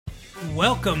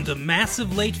Welcome to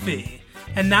Massive Late Fee.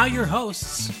 And now your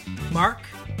hosts, Mark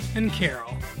and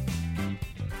Carol.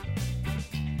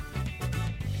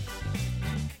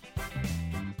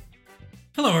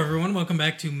 Hello everyone, welcome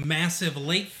back to Massive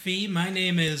Late Fee. My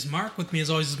name is Mark. With me as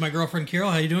always is my girlfriend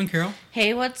Carol. How you doing, Carol?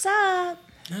 Hey, what's up?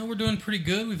 We're doing pretty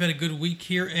good. We've had a good week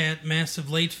here at Massive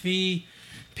Late Fee.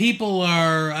 People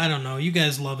are, I don't know, you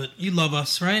guys love it. You love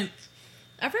us, right?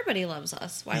 Everybody loves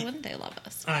us. Why wouldn't they love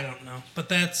us? I don't know, but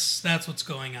that's what's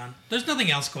going on. There's nothing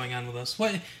else going on with us.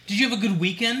 What did you have a good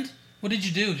weekend? What did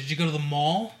you do? Did you go to the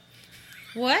mall?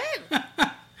 What?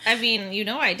 I mean, you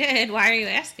know I did. Why are you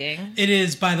asking? It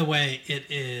is, by the way, it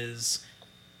is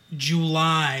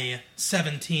July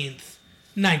 17th,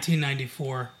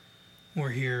 1994. We're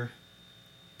here.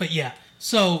 But yeah.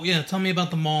 So, yeah, tell me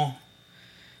about the mall.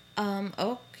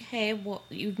 Okay. Well,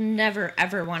 you've never,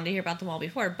 ever wanted to hear about the mall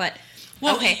before, but...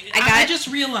 Well, okay, I just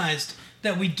realized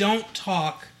that we don't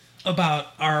talk about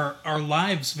our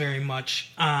lives very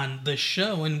much on this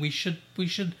show, and we should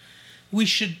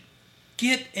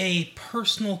get a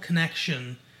personal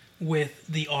connection with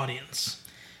the audience.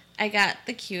 I got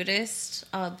the cutest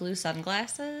blue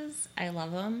sunglasses. I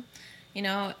love them, you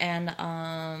know, and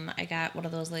I got one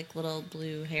of those like little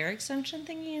blue hair extension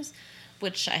thingies,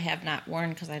 which I have not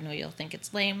worn because I know you'll think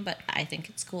it's lame, but I think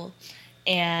it's cool.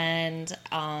 And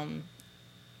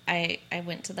I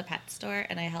went to the pet store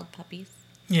and I held puppies.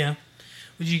 Yeah.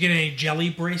 Did you get any jelly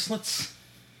bracelets?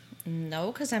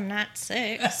 No, because I'm not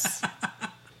 6.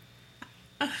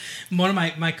 One of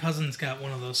my cousins got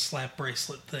one of those slap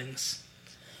bracelet things.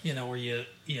 You know, where you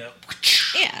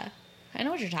Yeah, I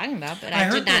know what you're talking about, but I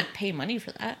did not pay money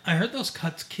for that. I heard those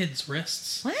cuts kids'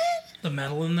 wrists. What? The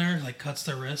metal in there, like, cuts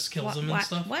their wrists, kills them and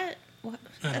stuff. What?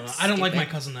 I don't know. I don't like my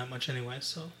cousin that much anyway,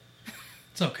 so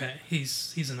it's okay.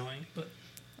 He's annoying, but...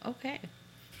 Okay.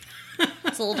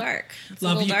 It's a little dark. It's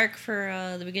Love a little you. Dark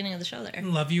for the beginning of the show there.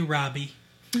 Love you, Robbie.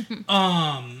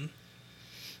 Yeah,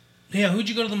 who'd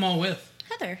you go to the mall with?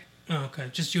 Heather. Oh, okay.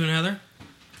 Just you and Heather?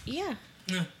 Yeah.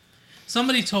 Yeah.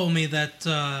 Somebody told me that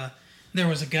there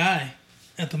was a guy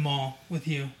at the mall with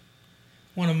you.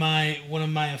 One of my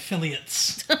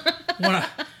affiliates.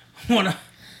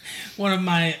 one of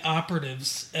my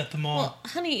operatives at the mall. Well,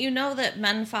 honey, you know that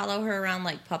men follow her around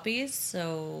like puppies,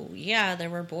 so yeah, there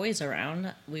were boys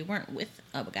around. We weren't with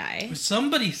a guy.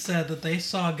 Somebody said that they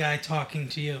saw a guy talking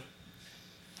to you.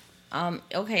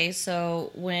 Okay,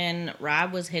 so when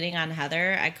Rob was hitting on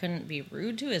Heather, I couldn't be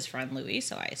rude to his friend Louie,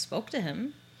 so I spoke to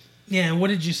him. Yeah, and what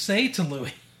did you say to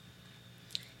Louie?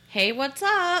 Hey, what's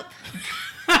up?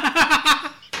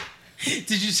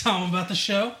 Did you tell him about the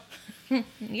show?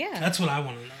 Yeah. That's what I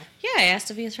want to know. Yeah, I asked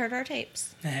if he's heard our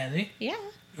tapes. Had he? Yeah.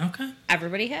 Okay.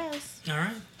 Everybody has. All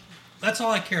right. That's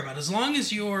all I care about. As long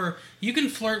as you can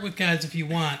flirt with guys if you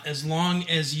want, as long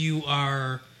as you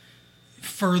are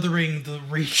furthering the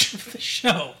reach of the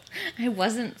show. I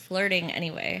wasn't flirting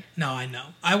anyway. No, I know.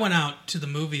 I went out to the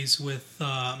movies with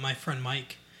my friend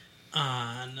Mike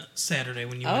on Saturday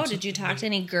when you went did you talk to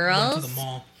any girls? Went to the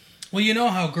mall. Well, you know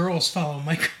how girls follow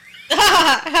Mike.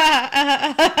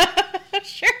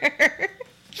 Sure.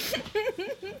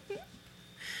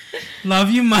 Love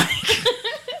you, Mike.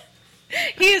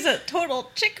 He is a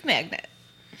total chick magnet.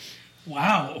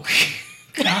 Wow.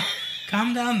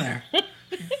 Calm down there. I'm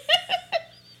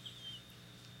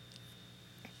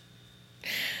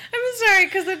sorry,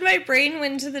 because then my brain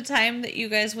went to the time that you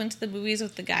guys went to the movies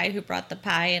with the guy who brought the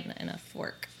pie and a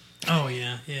fork. Oh,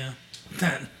 yeah.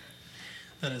 That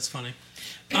is funny.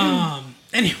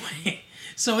 Anyway,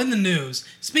 so in the news,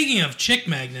 speaking of chick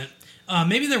magnet,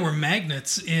 maybe there were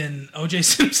magnets in O.J.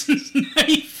 Simpson's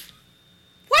knife.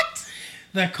 What?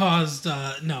 That caused,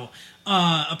 no.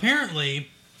 Apparently,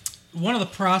 one of the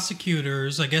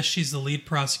prosecutors, I guess she's the lead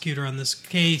prosecutor on this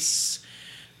case,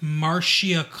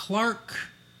 Marcia Clark,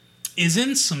 is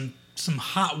in some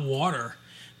hot water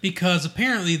because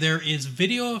apparently there is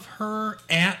video of her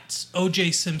at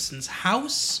O.J. Simpson's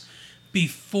house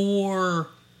before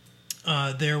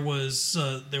there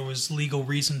was legal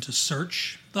reason to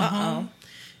search the home.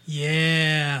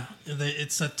 Yeah,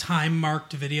 it's a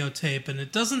time-marked videotape, and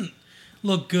it doesn't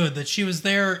look good that she was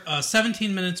there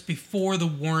 17 minutes before the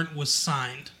warrant was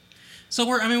signed. So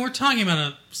we're talking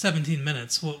about 17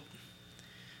 minutes. Well,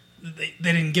 they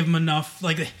didn't give him enough.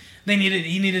 Like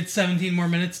he needed 17 more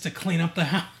minutes to clean up the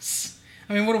house.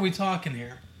 I mean, what are we talking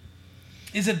here?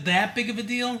 Is it that big of a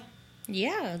deal?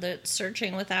 Yeah, the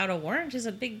searching without a warrant is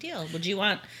a big deal. Would you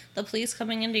want the police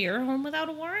coming into your home without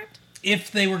a warrant?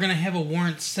 If they were going to have a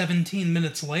warrant 17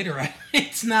 minutes later,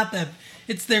 it's not that.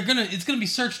 It's going to be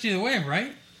searched either way,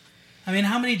 right? I mean,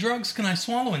 how many drugs can I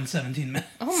swallow in 17 minutes?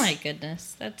 Oh my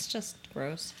goodness, that's just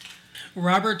gross.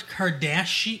 Robert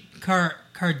Kardashian,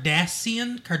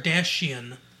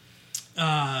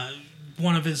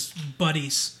 one of his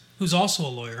buddies, who's also a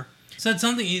lawyer, said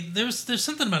something. There's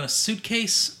something about a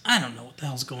suitcase. I don't know what the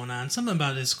hell's going on. Something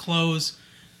about his clothes.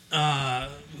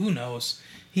 Who knows?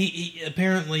 He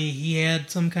apparently he had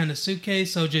some kind of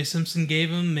suitcase O.J. Simpson gave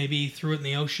him. Maybe he threw it in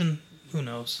the ocean. Who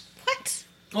knows? What?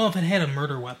 Well, if it had a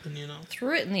murder weapon,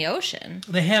 Threw it in the ocean?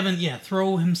 They haven't. Yeah,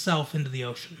 throw himself into the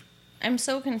ocean. I'm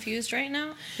so confused right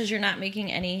now because you're not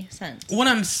making any sense. What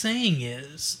I'm saying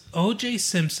is, O.J.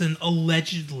 Simpson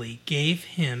allegedly gave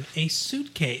him a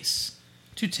suitcase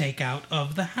to take out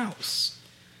of the house,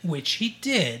 which he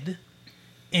did,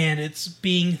 and it's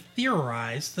being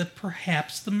theorized that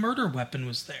perhaps the murder weapon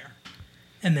was there,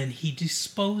 and then he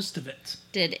disposed of it.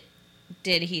 Did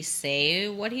he say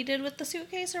what he did with the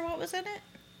suitcase or what was in it?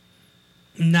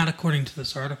 Not according to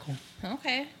this article.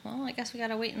 Okay, well, I guess we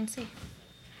gotta wait and see.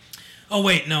 Oh,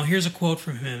 wait, no, here's a quote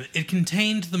from him. It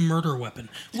contained the murder weapon.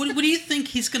 What do you think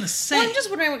he's going to say? Well, I'm just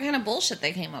wondering what kind of bullshit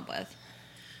they came up with.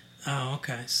 Oh,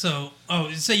 okay. So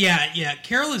yeah.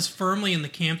 Carol is firmly in the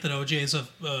camp that OJ is a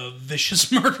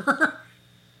vicious murderer.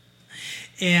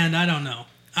 And I don't know.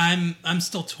 I'm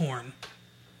still torn.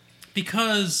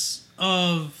 Because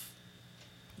of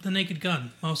The Naked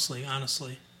Gun, mostly,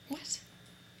 honestly. What?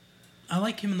 I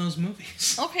like him in those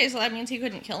movies. Okay, so that means he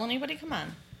couldn't kill anybody? Come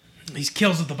on. He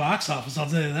kills at the box office, I'll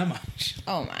tell you that much.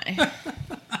 Oh, my.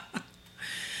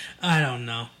 I don't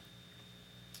know.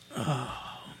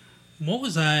 What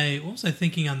was I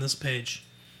thinking on this page?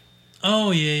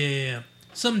 Oh, yeah.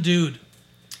 Some dude,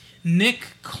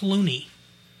 Nick Clooney,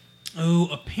 who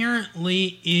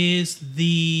apparently is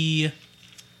the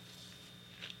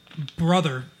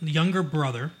younger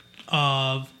brother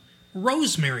of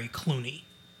Rosemary Clooney.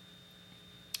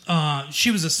 She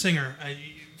was a singer. Are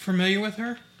you familiar with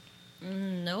her?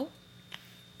 No.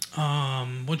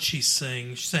 What'd she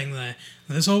sing? She sang that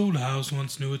 "This old house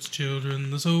once knew its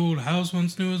children. This old house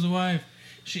once knew his wife."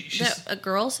 A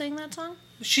girl sang that song?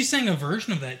 She sang a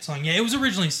version of that song. Yeah, it was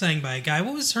originally sang by a guy.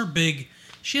 What was her big?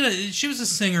 She was a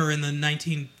singer in the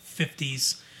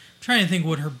 1950s. I'm trying to think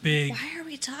what her big. Why are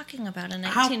we talking about a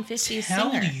 1950s singer? I'll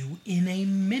tell you in a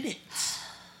minute.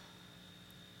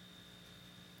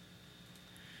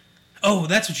 Oh,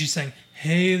 that's what she sang.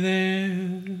 Hey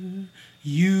there,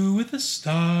 you with the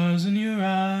stars in your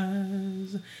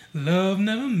eyes. Love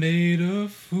never made a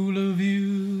fool of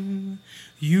you.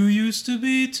 You used to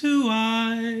be too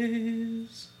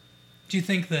wise. Do you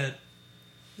think that...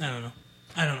 I don't know.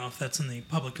 I don't know if that's in the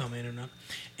public domain or not.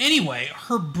 Anyway,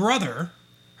 her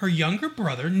younger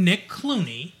brother, Nick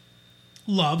Clooney,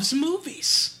 loves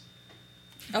movies.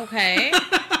 Okay.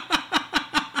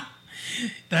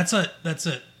 That's it.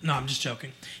 No, I'm just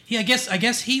joking. I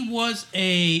guess he was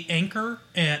a anchor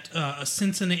at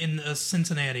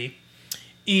Cincinnati,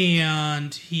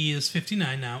 and he is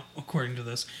 59 now, according to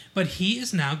this. But he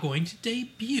is now going to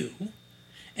debut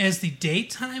as the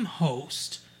daytime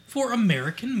host for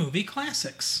American Movie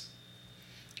Classics.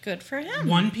 Good for him.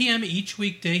 1 p.m. each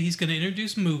weekday, he's going to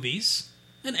introduce movies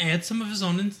and add some of his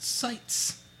own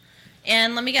insights.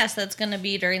 And let me guess, that's going to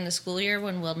be during the school year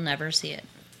when we'll never see it.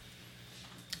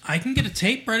 I can get a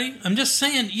tape ready. I'm just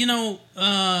saying, he's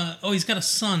got a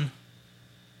son.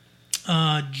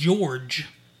 George.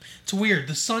 It's weird.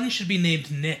 The son should be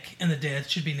named Nick, and the dad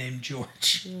should be named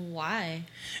George. Why?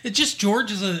 It's just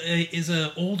George is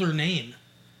a older name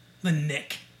than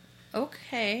Nick.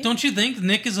 Okay. Don't you think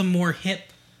Nick is a more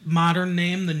hip, modern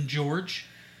name than George?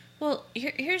 Well,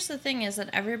 here's the thing is that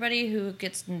everybody who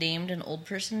gets named an old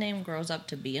person name grows up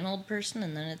to be an old person,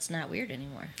 and then it's not weird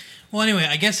anymore. Well, anyway,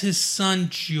 I guess his son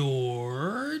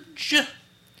George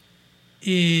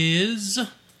is...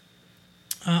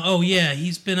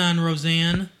 he's been on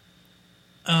Roseanne,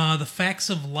 The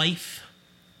Facts of Life,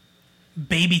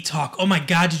 Baby Talk. Oh my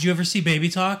God, did you ever see Baby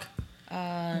Talk?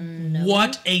 No.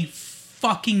 What a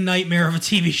fucking nightmare of a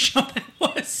TV show that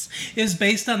was. It was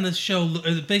based on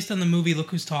the movie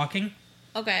Look Who's Talking.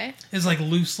 Okay. It's like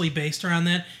loosely based around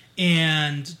that.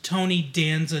 And Tony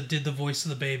Danza did the voice of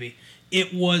the baby.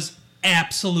 It was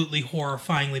absolutely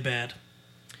horrifyingly bad.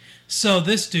 So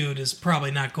this dude is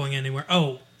probably not going anywhere.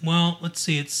 Oh, well, let's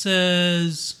see. It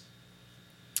says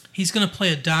he's going to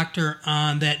play a doctor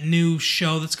on that new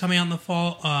show that's coming out in the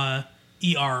fall, ER.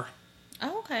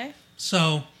 Oh, okay.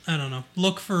 So, I don't know.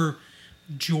 Look for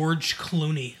George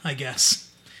Clooney, I guess.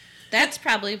 That's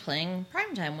probably playing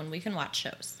primetime when we can watch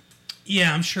shows.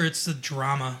 Yeah, I'm sure it's a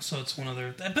drama, so it's one of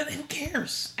their... But who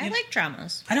cares? I like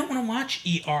dramas. I don't want to watch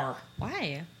ER.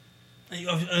 Why?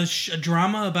 A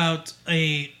drama about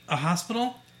a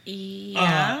hospital?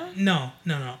 Yeah. No.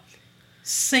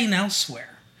 St.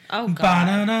 Elsewhere. Oh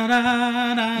God.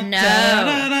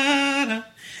 No.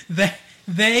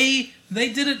 They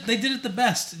did it. They did it the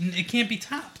best. It can't be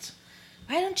topped.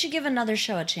 Why don't you give another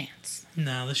show a chance?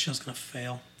 No, this show's gonna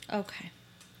fail. Okay.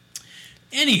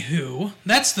 Anywho,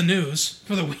 that's the news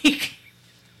for the week.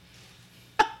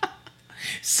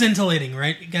 Scintillating,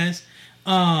 right, guys?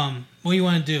 What do you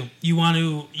want to do? You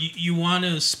want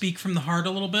to speak from the heart a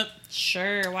little bit?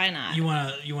 Sure, why not? You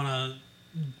want to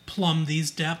plumb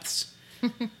these depths?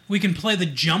 We can play the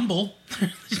jumble.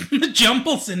 The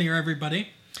jumble's in here, everybody.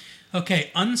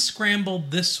 Okay, unscramble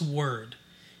this word.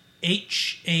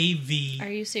 HAV. Are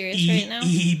you serious right now?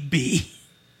 EEB.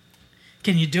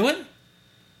 Can you do it?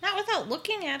 Not without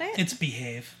looking at it. It's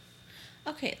behave.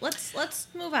 Okay, let's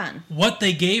move on. What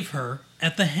they gave her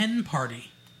at the hen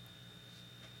party.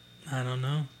 I don't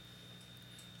know.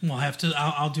 We'll have to.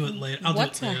 I'll do it later.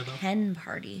 What's do it later, a though. hen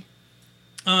party?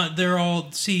 They're all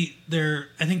I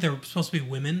think they're supposed to be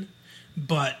women,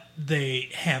 but they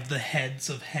have the heads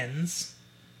of hens.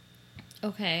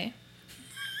 Okay.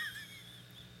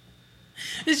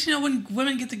 It's when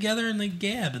women get together and they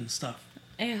gab and stuff.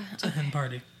 Yeah. It's a hen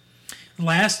party.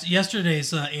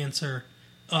 Yesterday's answer.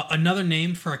 Another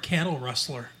name for a cattle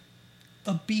rustler.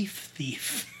 A beef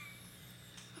thief.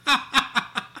 Come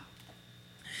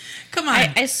on.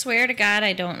 I swear to God,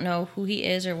 I don't know who he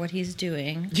is or what he's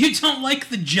doing. You don't like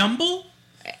the jumble?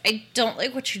 I don't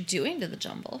like what you're doing to the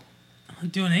jumble. I'm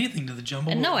not doing anything to the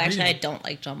jumble. And no, What actually, are I you don't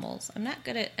like jumbles. I'm not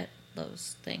good at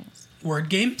those things. Word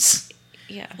games?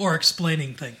 Yeah. Or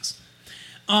explaining things?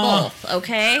 Both,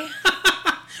 okay?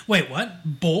 Wait,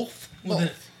 what? Both?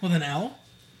 Both. With an L?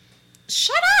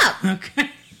 Shut up! Okay.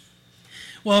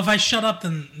 Well, if I shut up,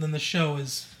 then the show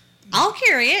is... I'll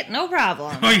carry it, no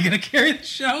problem. Oh, you're going to carry the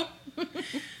show?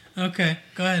 Okay,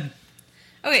 go ahead.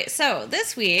 Okay, so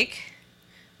this week,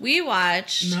 we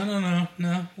watched... No.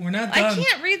 We're not I done.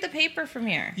 can't read the paper from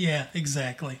here. Yeah,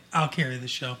 exactly. I'll carry the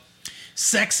show.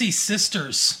 Sexy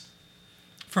Sisters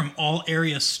from All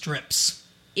Area Strips.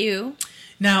 Ew.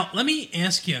 Now, let me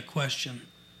ask you a question.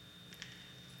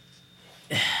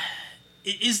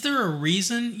 Is there a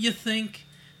reason you think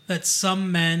that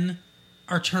some men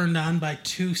are turned on by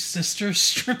two sisters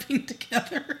stripping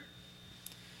together?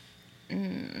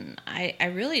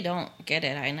 I really don't get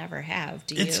it. I never have.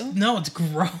 Do you? No, it's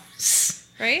gross.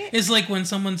 Right? It's like when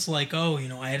someone's like, oh,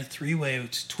 I had a three-way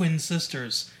with twin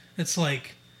sisters. It's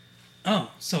like,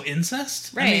 oh, so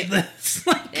incest? Right. I mean, that's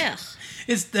like... Ugh.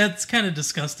 That's kind of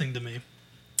disgusting to me.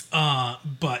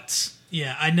 But,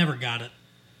 yeah, I never got it.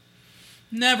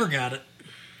 Never got it.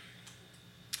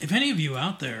 If any of you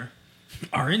out there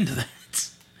are into that,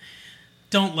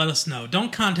 don't let us know.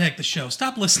 Don't contact the show.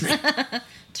 Stop listening.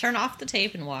 Turn off the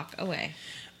tape and walk away.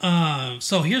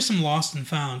 So here's some lost and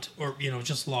found, or,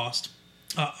 just lost.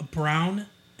 A brown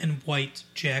and white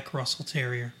Jack Russell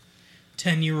Terrier.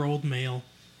 10-year-old male.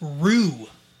 Rue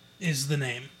is the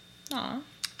name. Aw.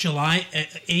 July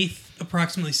 8th,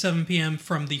 approximately 7 p.m.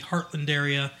 from the Heartland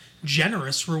area.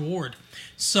 Generous reward.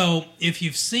 So if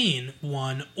you've seen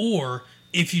one, or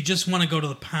if you just want to go to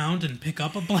the pound and pick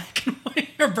up a black and white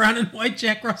or brown and white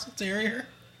Jack Russell Terrier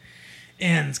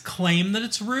and claim that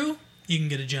it's Rue, you can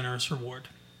get a generous reward.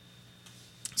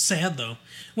 Sad, though.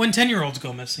 When 10-year-olds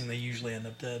go missing, they usually end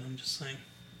up dead. I'm just saying.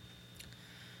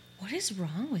 What is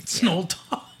wrong with It's you? an old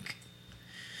dog.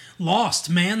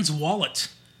 Lost man's wallet.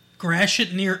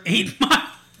 Gratiot near 8 Mile.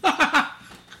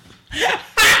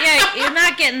 Yeah, you're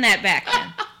not getting that back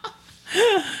then.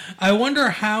 I wonder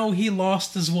how he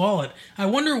lost his wallet. I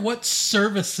wonder what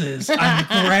services on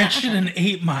Gratiot and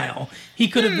 8 Mile he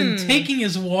could have been taking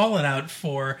his wallet out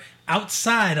for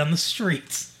outside on the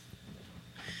streets.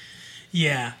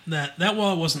 Yeah, that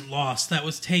wallet wasn't lost. That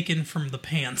was taken from the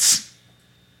pants.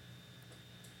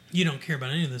 You don't care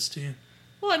about any of this, do you?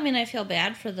 Well, I mean, I feel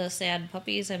bad for the sad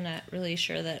puppies. I'm not really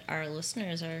sure that our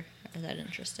listeners are that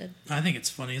interested. I think it's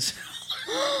funny as hell.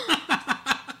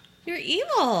 You're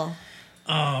evil.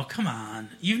 Oh, come on.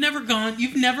 You've never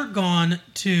gone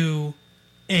to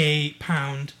a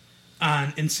pound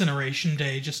on Incineration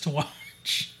Day just to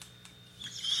watch.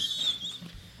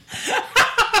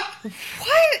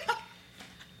 What?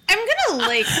 I'm gonna,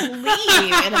 leave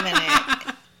in a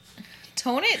minute.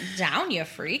 Tone it down, you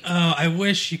freak. Oh, I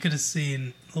wish you could have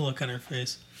seen the look on her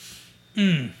face.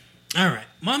 All right.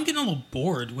 Well, I'm getting a little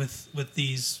bored with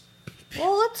these...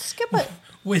 Well, let's skip it.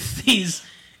 With these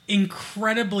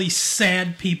incredibly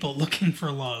sad people looking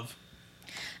for love.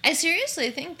 I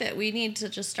seriously think that we need to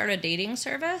just start a dating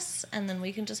service, and then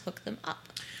we can just hook them up.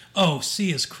 Oh,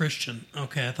 C is Christian.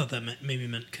 Okay, I thought that maybe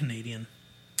meant Canadian.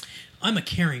 I'm a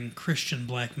caring Christian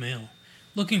black male,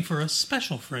 looking for a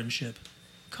special friendship.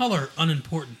 Color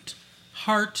unimportant.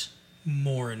 Heart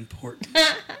more important.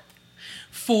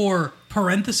 For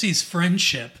parentheses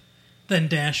friendship, then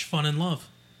dash fun and love.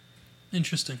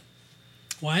 Interesting.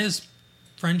 Why is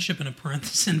friendship in a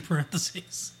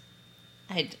parentheses?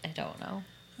 I don't know.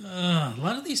 A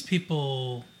lot of these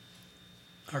people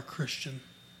are Christian,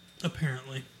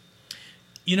 apparently.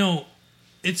 You know,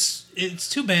 it's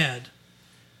too bad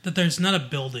that there's not a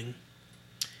building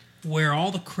where all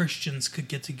the Christians could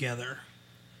get together,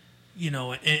 you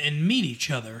know, and meet each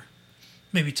other.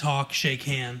 Maybe talk, shake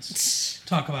hands,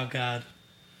 talk about God,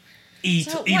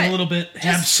 eat a little bit,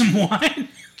 have some wine.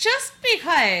 Just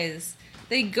because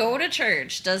they go to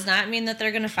church does not mean that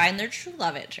they're going to find their true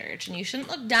love at church, and you shouldn't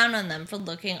look down on them for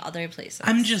looking other places.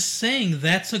 I'm just saying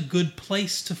that's a good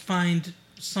place to find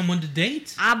someone to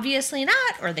date. Obviously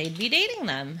not, or they'd be dating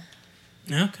them.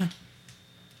 Okay.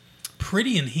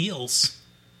 Pretty in heels.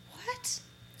 What?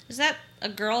 Is that a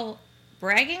girl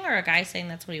bragging or a guy saying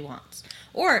that's what he wants?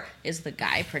 Or is the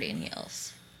guy pretty in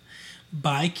heels?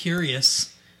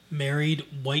 Bi-curious, married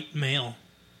white male.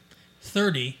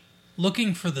 30,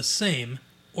 looking for the same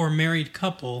or married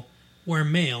couple where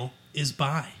male is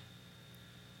bi.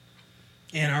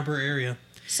 Ann Arbor area.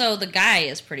 So the guy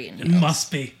is pretty in heels. It must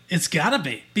be. It's gotta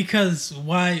be. Because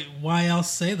why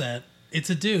else say that? It's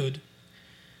a dude.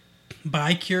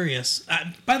 Bi-curious.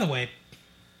 By the way,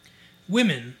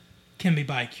 women can be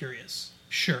bi-curious.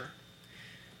 Sure.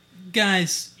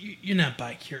 Guys, you're not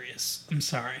bi-curious. I'm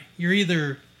sorry. You're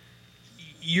either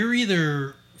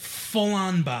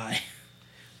full-on bi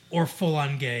or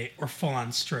full-on gay or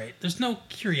full-on straight. There's no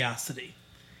curiosity.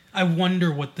 I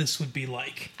wonder what this would be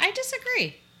like. I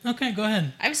disagree. Okay, go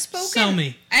ahead. Sell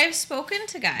me. I've spoken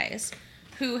to guys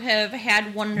who have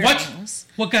had wonderings.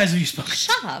 What guys have you spoken to?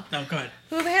 Shut up. No, go ahead.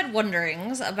 Who have had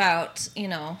wonderings about, you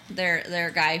know,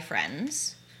 their guy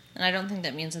friends. And I don't think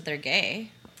that means that they're gay.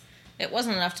 It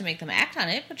wasn't enough to make them act on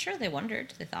it, but sure, they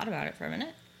wondered. They thought about it for a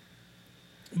minute.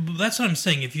 That's what I'm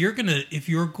saying. If you're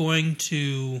going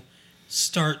to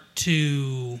start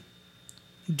to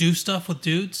do stuff with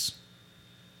dudes,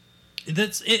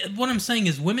 that's it. What I'm saying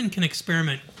is women can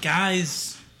experiment.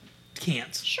 Guys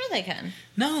can't. Sure they can.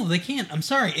 No, they can't. I'm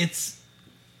sorry. It's...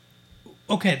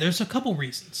 Okay, there's a couple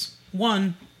reasons.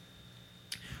 One,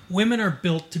 women are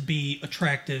built to be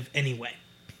attractive anyway.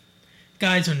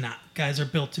 Guys are not. Guys are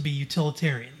built to be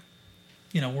utilitarian.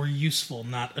 You know, we're useful,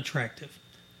 not attractive.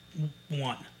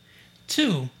 One.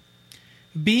 Two,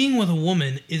 being with a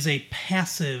woman is a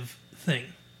passive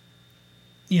thing.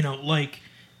 You know, like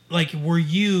were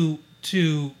you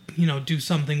to, you know, do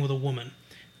something with a woman.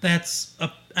 It's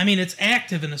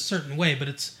active in a certain way, but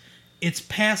it's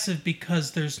passive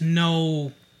because there's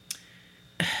no...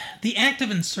 The act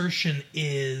of insertion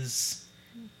is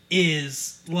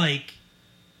like...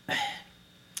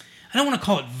 I don't want to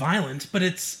call it violent, but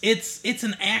it's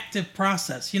an active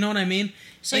process. You know what I mean?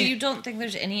 So you don't think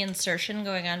there's any insertion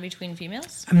going on between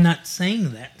females? I'm not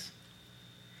saying that.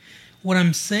 What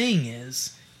I'm saying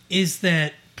is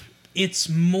that it's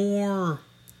more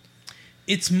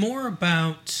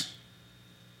about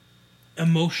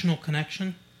emotional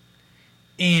connection,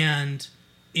 and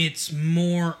it's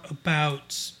more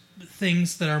about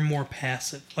things that are more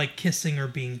passive, like kissing or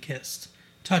being kissed,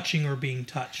 touching or being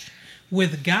touched.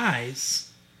 With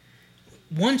guys,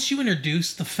 once you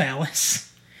introduce the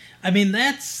phallus, I mean,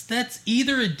 that's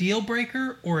either a deal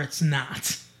breaker or it's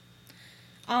not.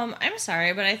 I'm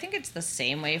sorry, but I think it's the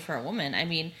same way for a woman. I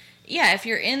mean, yeah, if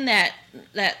you're in that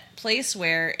place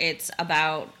where it's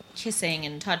about kissing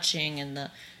and touching and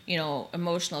the, you know,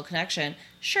 emotional connection,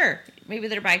 sure, maybe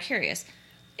they're bi-curious.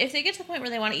 If they get to the point where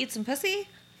they want to eat some pussy,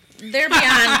 they're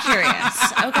beyond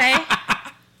curious, okay?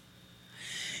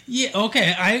 Yeah,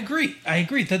 okay, I agree.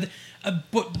 That,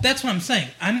 but that's what I'm saying.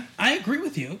 I agree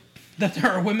with you that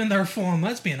there are women that are full-on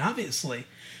lesbian, obviously.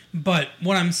 But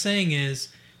what I'm saying is,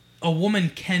 a woman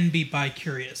can be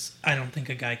bi-curious. I don't think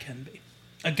a guy can be.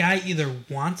 A guy either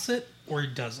wants it or he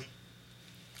doesn't.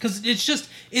 Because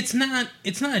it's not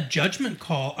a judgment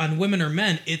call on women or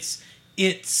men. It's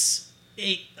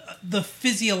the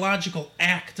physiological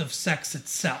act of sex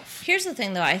itself. Here's the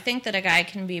thing, though. I think that a guy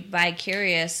can be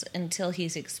bi-curious until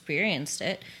he's experienced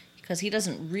it, because he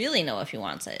doesn't really know if he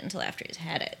wants it until after he's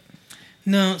had it.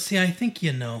 No, see, I think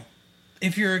you know.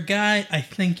 If you're a guy, I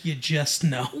think you just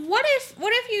know. What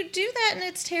if you do that and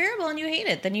it's terrible and you hate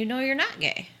it? Then you know you're not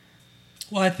gay.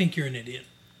 Well, I think you're an idiot.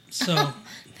 So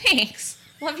thanks.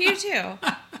 Love you too.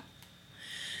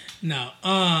 No.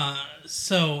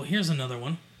 So here's another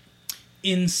one.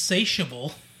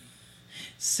 Insatiable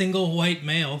single white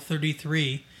male,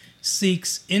 33,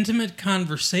 seeks intimate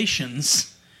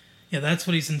conversations. Yeah, that's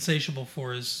what he's insatiable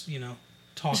for, is,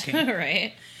 talking.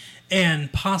 Right.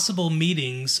 And possible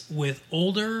meetings with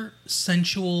older,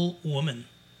 sensual woman.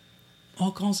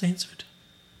 All calls answered.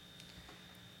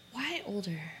 Why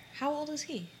older? How old is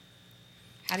he?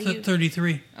 How do you...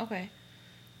 33. Okay.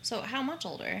 So how much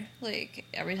older? Like,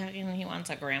 every time he wants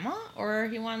a grandma? Or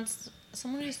he wants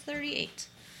someone who's 38?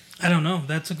 I don't know.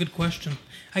 That's a good question.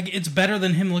 It's better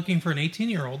than him looking for an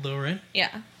 18-year-old, though, right?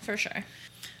 Yeah, for sure.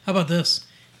 How about this?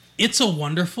 It's a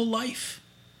Wonderful Life.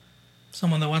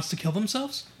 Someone that wants to kill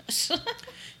themselves?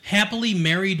 Happily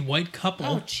married white couple.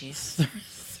 Oh, jeez.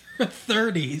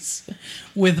 30s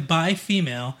with bi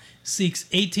female seeks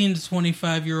 18 to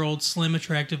 25-year-old slim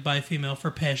attractive bi female for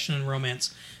passion and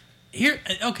romance.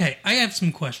 Okay, I have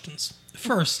some questions.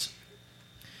 First,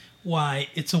 why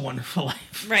It's a Wonderful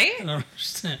Life? Right? I don't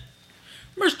understand.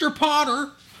 Mr.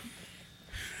 Potter,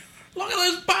 look at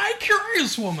this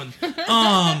bi-curious woman.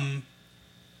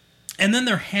 And then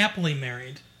they're happily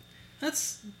married.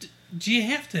 Do you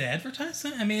have to advertise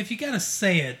that? I mean, if you gotta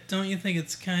say it, don't you think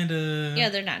it's kind of... Yeah,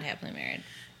 they're not happily married.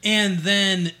 And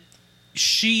then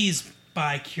she's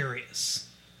bi-curious.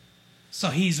 So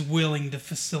he's willing to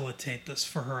facilitate this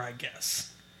for her, I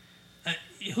guess.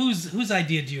 Whose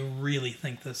idea do you really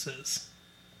think this is?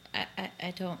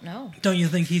 I don't know. Don't you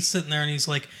think he's sitting there and he's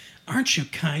like, aren't you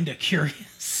kind of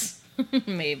curious?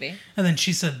 Maybe. And then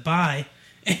she said bi.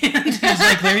 And he's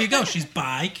like, there you go. She's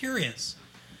bi-curious.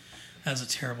 That was a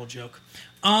terrible joke.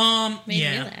 Made me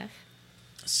yeah. laugh.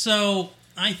 So,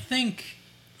 I think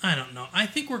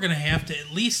we're going to have to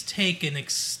at least take an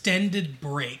extended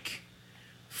break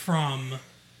from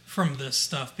this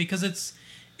stuff, because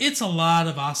it's a lot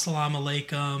of Assalamu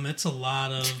Alaikum, it's a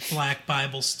lot of Black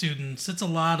Bible students, it's a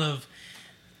lot of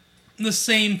the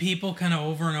same people kind of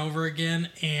over and over again,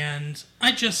 and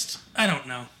I don't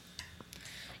know.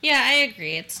 Yeah, I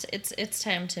agree. It's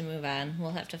time to move on.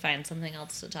 We'll have to find something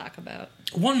else to talk about.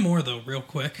 One more, though, real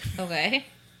quick. Okay.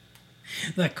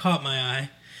 That caught my eye,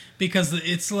 because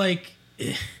it's like,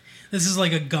 this is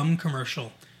like a gum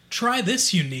commercial. Try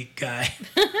this unique guy.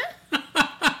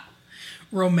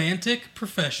 Romantic,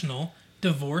 professional,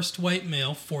 divorced white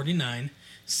male, 49,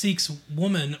 seeks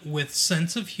woman with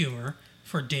sense of humor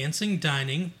for dancing,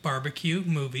 dining, barbecue,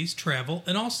 movies, travel,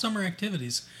 and all summer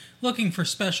activities. Looking for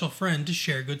special friend to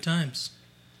share good times.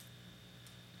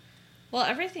 Well,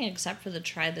 everything except for the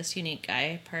try this unique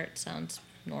guy part sounds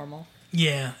normal.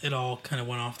 Yeah, it all kind of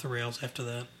went off the rails after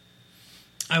that.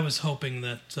 I was hoping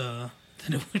that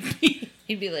it would be...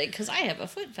 He'd be like, because I have a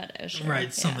foot fetish.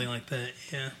 Right, something like that,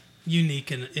 yeah.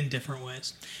 Unique in different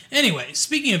ways. Anyway,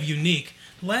 speaking of unique,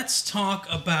 let's talk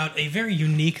about a very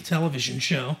unique television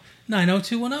show,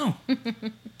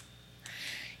 90210.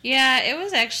 Yeah, it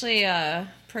was actually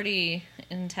a pretty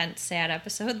intense, sad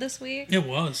episode this week. It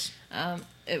was.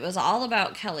 It was all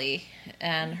about Kelly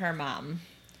and her mom.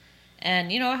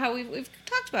 And you know how we've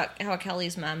talked about how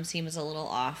Kelly's mom seems a little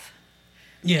off.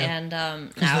 Yeah. And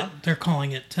now they're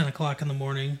calling it 10 o'clock in the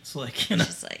morning. It's like,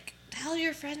 she's like, tell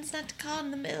your friends not to call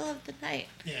in the middle of the night.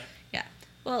 Yeah. Yeah.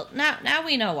 Well, now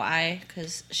we know why,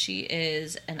 because she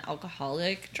is an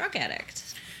alcoholic drug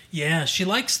addict. Yeah, she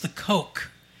likes the Coke.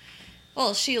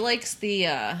 Well, she likes the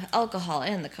alcohol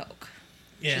and the Coke.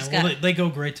 Yeah, they go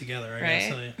great together, I gotta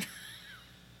tell you.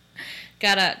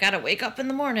 Gotta wake up in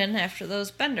the morning after those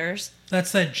benders.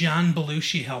 That's that John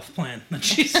Belushi health plan that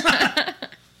she's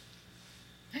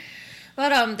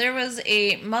But there was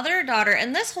a mother-daughter,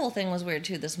 and this whole thing was weird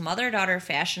too. This mother-daughter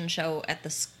fashion show at the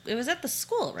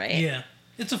school, right? Yeah,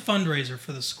 it's a fundraiser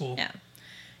for the school. Yeah,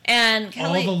 and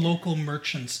Kelly, all the local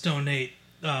merchants donate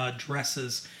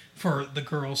dresses for the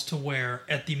girls to wear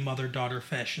at the mother-daughter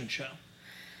fashion show.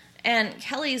 And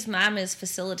Kelly's mom is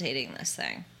facilitating this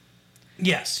thing.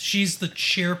 Yes, she's the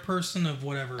chairperson of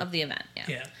whatever of the event. Yeah.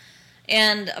 Yeah,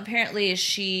 and apparently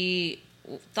she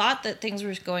thought that things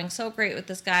were going so great with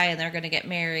this guy and they're going to get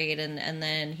married, and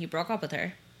then he broke up with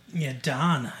her. Yeah,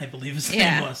 Don, I believe his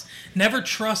name was. Never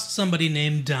trust somebody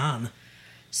named Don.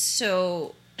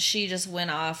 So she just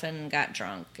went off and got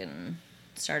drunk and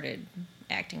started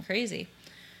acting crazy.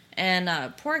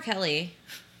 And poor Kelly,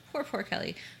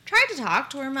 tried to talk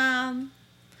to her mom,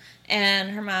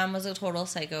 and her mom was a total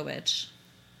psycho bitch.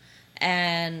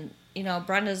 And you know,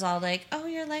 Brenda's all like, oh,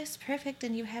 your life's perfect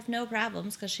and you have no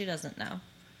problems, because she doesn't know.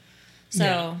 So,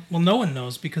 yeah. Well, no one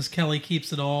knows, because Kelly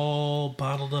keeps it all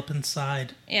bottled up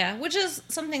inside. Yeah, which is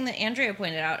something that Andrea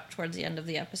pointed out towards the end of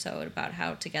the episode about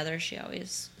how together she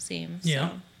always seems.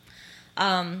 Yeah.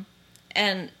 So.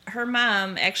 And her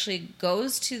mom actually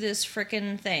goes to this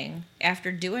frickin' thing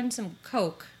after doing some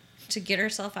coke to get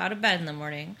herself out of bed in the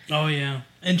morning. Oh yeah,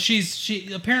 and she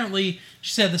apparently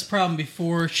she's had this problem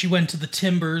before. She went to the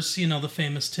Timbers, the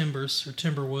famous Timbers or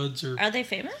Timberwoods or Are they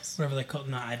famous? whatever they call it.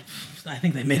 No, I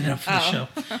think they made it up for the Oh. show.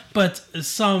 But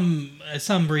some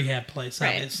rehab place,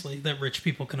 Right. obviously, that rich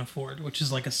people can afford, which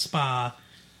is like a spa,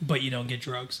 but you don't get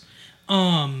drugs.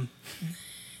 And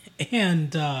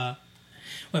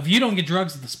well, if you don't get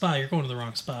drugs at the spa, you're going to the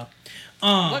wrong spa.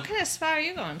 What kind of spa are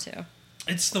you going to?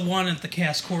 It's the one at the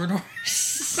Cass Corridor.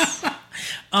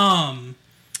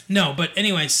 No, but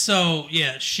anyway, so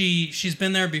yeah, she's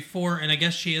been there before, and I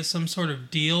guess she has some sort of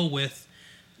deal with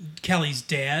Kelly's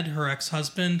dad, her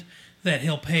ex-husband, that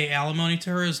he'll pay alimony to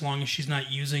her as long as she's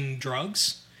not using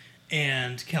drugs.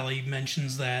 And Kelly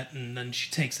mentions that, and then she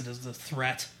takes it as a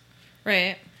threat.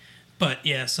 Right. But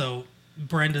yeah, so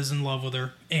Brenda's in love with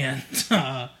her, and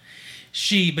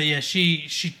she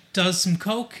does some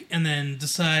coke, and then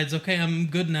decides, okay, I'm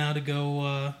good now to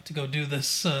go do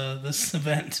this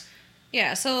event.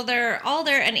 Yeah, so they're all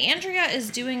there, and Andrea is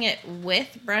doing it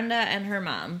with Brenda and her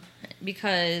mom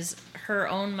because her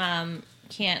own mom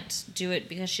can't do it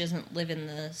because she doesn't live in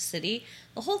the city.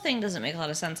 The whole thing doesn't make a lot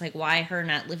of sense, like why her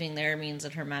not living there means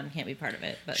that her mom can't be part of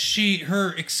it. But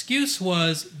Her excuse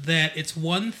was that it's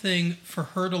one thing for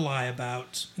her to lie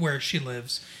about where she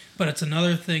lives, but it's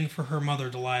another thing for her mother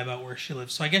to lie about where she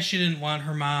lives. So I guess she didn't want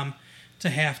her mom to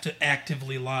have to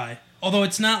actively lie. Although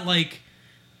it's not like,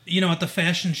 at the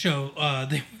fashion show,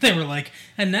 they were like,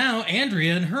 and now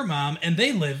Andrea and her mom, and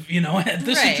they live, at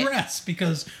this Right. address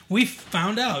because we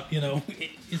found out,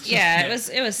 it's just, yeah,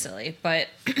 it was silly. But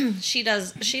she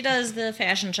does the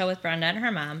fashion show with Brenda and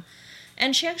her mom,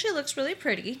 and she actually looks really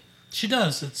pretty. She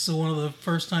does. It's one of the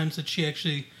first times that she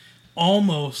actually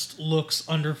almost looks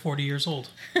under 40 years old.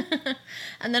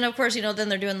 And then of course, then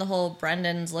they're doing the whole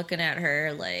Brendan's looking at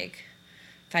her like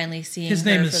finally seeing His her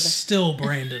name for is still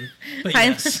Brandon. But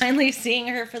finally, yes. finally seeing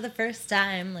her for the first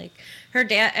time. Like her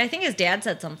dad, I think his dad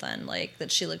said something like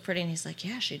that she looked pretty, and he's like,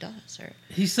 yeah, she does. Or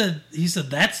He said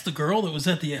that's the girl that was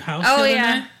at the house oh the other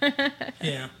yeah, night?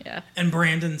 Yeah. yeah, And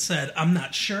Brandon said, I'm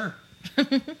not sure.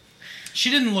 She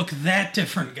didn't look that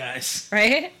different, guys,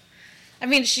 right. I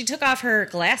mean, she took off her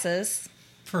glasses,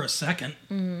 for a second.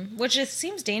 which it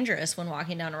seems dangerous when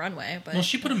walking down a runway, but Well,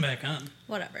 she put them back on.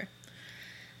 whatever.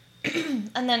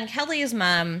 And then Kelly's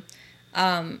mom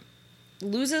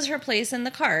loses her place in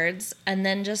the cards and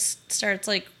then just starts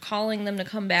like calling them to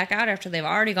come back out after they've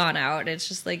already gone out. It's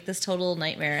just like this total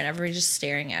nightmare, and everybody's just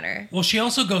staring at her. Well, she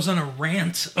also goes on a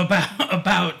rant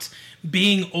about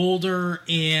being older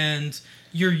and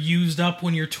you're used up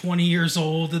when you're 20 years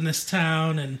old in this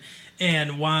town,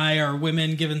 and why are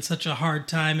women given such a hard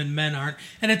time and men aren't.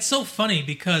 And it's so funny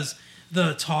because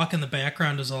the talk in the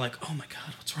background is all like, oh my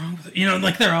God, what's wrong with her?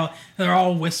 Like they're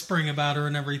all whispering about her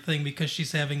and everything because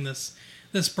she's having this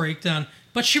breakdown.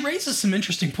 But she raises some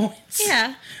interesting points.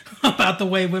 Yeah. About the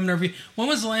way women are viewed. When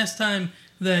was the last time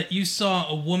that you saw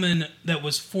a woman that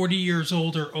was 40 years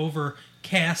old or over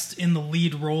cast in the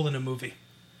lead role in a movie?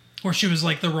 Where she was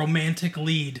like the romantic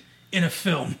lead in a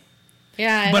film.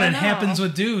 Yeah, But I it don't know. happens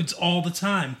with dudes all the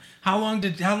time. How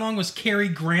long was Cary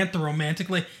Grant the romantic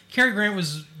lead? Cary Grant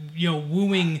was,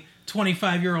 wooing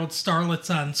 25-year-old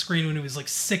starlets on screen when he was like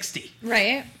 60.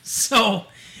 Right. So,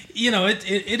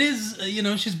 it is,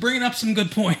 she's bringing up some good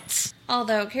points.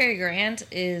 Although Cary Grant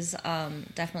is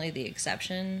definitely the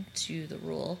exception to the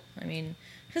rule. I mean,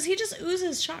 because he just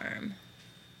oozes charm.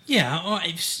 Yeah,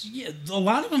 a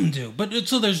lot of them do. But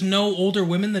so there's no older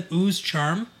women that ooze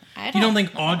charm? I You don't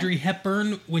think know. Audrey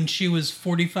Hepburn, when she was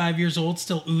 45 years old,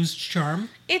 still oozed charm?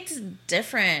 It's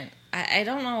different. I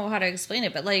don't know how to explain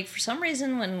it, but like for some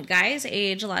reason, when guys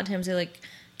age, a lot of times they like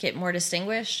get more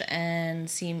distinguished and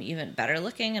seem even better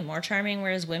looking and more charming,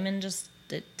 whereas women just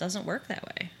it doesn't work that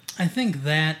way. I think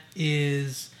that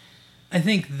is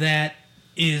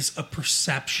a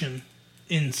perception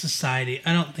in society.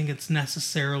 I don't think it's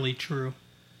necessarily true.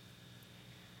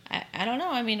 I don't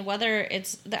know. I mean, whether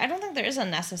it's I don't think there is a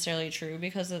necessarily true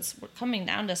because it's coming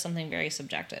down to something very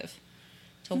subjective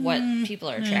to what people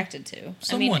are attracted to. I mean,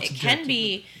 Somewhat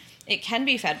it can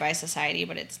be fed by society,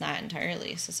 but it's not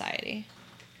entirely society.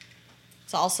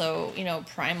 It's also,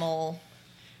 primal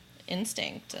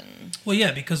instinct and Well,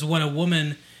 yeah, because when a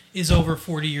woman is over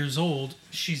 40 years old,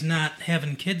 she's not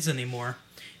having kids anymore.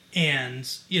 And,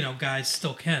 guys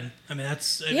still can. I mean,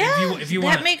 that's... yeah, if you that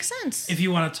want, makes sense. If you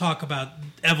want to talk about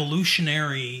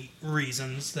evolutionary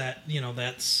reasons, that,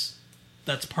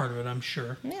 that's part of it, I'm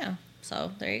sure. Yeah,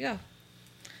 so there you go.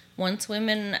 Once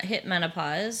women hit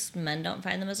menopause, men don't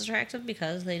find them as attractive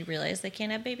because they realize they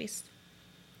can't have babies.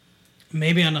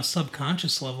 Maybe on a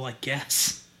subconscious level, I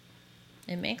guess.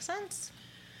 It makes sense.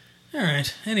 All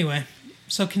right. Anyway,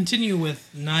 so continue with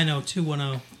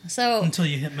 90210 So until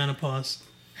you hit menopause.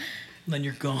 Then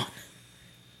you're gone.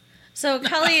 So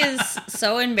Kelly is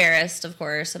so embarrassed, of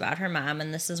course, about her mom,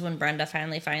 and this is when Brenda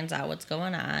finally finds out what's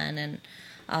going on. And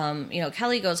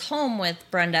Kelly goes home with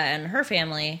Brenda and her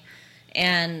family,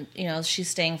 and she's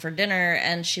staying for dinner,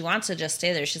 and she wants to just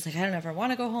stay there. She's like, I don't ever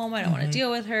want to go home. I don't want to deal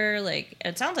with her. Like,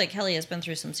 it sounds like Kelly has been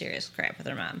through some serious crap with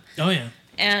her mom. Oh yeah.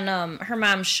 And her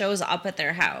mom shows up at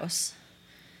their house,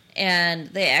 and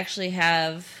they actually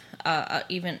have a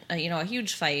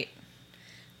huge fight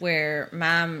where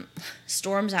mom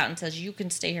storms out and says, you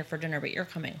can stay here for dinner, but you're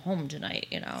coming home tonight,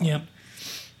 Yep.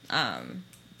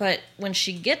 But when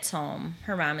she gets home,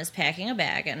 her mom is packing a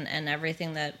bag, and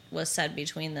everything that was said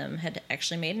between them had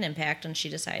actually made an impact, and she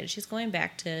decided she's going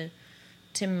back to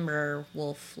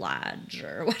Timberwolf Lodge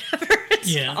or whatever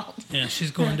it's called. Yeah, she's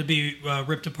going to be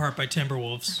ripped apart by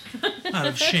timberwolves out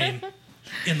of shame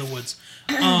in the woods.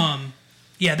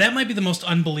 Yeah, that might be the most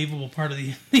unbelievable part of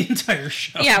the entire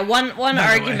show. Yeah, one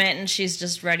argument, and she's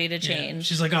just ready to change. Yeah,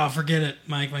 she's like, oh, forget it.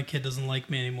 My kid doesn't like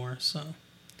me anymore, so...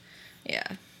 Yeah.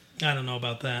 I don't know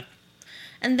about that.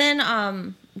 And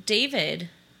then David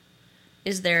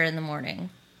is there in the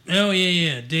morning. Oh,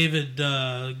 yeah. David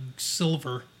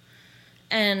Silver.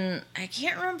 And I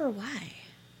can't remember why.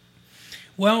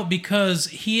 Well, because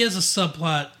he has a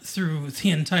subplot through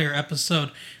the entire episode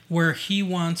where he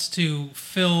wants to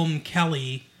film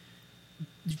Kelly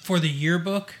for the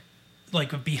yearbook,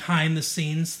 like a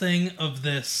behind-the-scenes thing of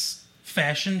this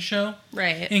fashion show.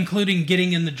 Right. Including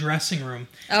getting in the dressing room.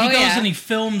 Oh, he goes yeah. and he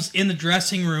films in the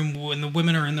dressing room when the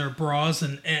women are in their bras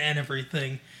and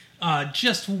everything.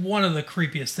 Just one of the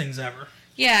creepiest things ever.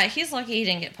 Yeah, he's lucky he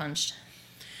didn't get punched.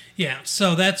 Yeah,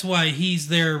 so that's why he's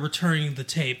there returning the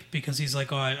tape, because he's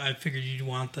like, oh, I figured you'd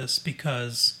want this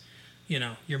because,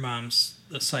 your mom's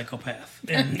a psychopath.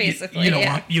 And basically, you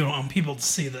don't want people to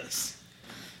see this.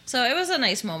 So it was a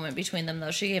nice moment between them,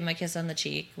 though. She gave him a kiss on the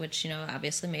cheek, which,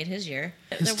 obviously made his year.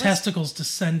 His testicles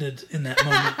descended in that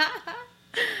moment.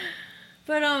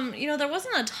 But, there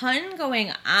wasn't a ton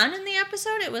going on in the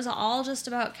episode. It was all just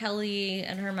about Kelly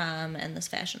and her mom and this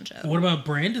fashion show. What about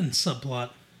Brandon's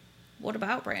subplot? What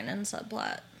about Brandon's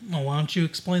subplot? Well, why don't you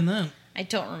explain that? I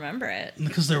don't remember it.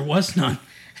 Because there was none.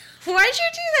 Why'd you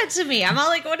do that to me? I'm all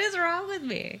like, what is wrong with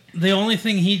me? The only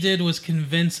thing he did was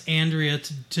convince Andrea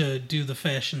to do the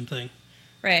fashion thing.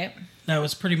 Right. That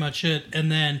was pretty much it.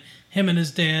 And then him and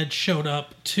his dad showed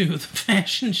up to the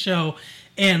fashion show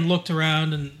and looked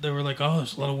around, and they were like, oh,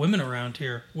 there's a lot of women around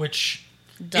here, which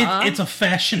it's a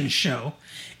fashion show.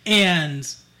 And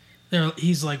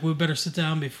he's like, we better sit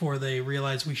down before they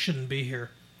realize we shouldn't be here.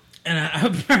 And I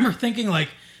remember thinking, like,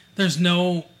 there's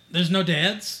no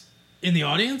dads in the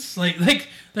audience, like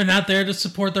they're not there to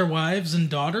support their wives and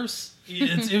daughters.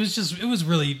 It was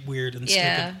really weird and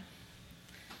stupid.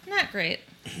 Not great.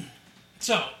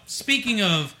 So speaking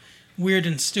of weird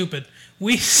and stupid,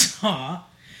 we saw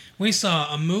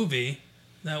a movie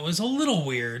that was a little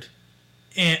weird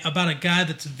about a guy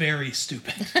that's very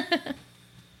stupid.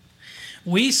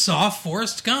 We saw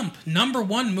Forrest Gump,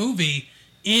 #1 movie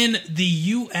in the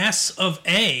U.S. of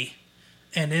A.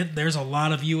 And there's a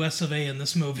lot of U.S. of A in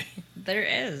this movie. There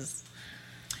is.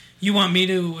 You want me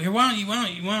to? How do you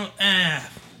want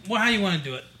to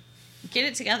do it? Get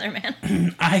it together,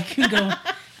 man. I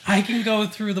can go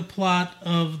through the plot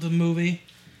of the movie,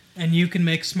 and you can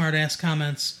make smart-ass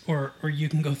comments, or you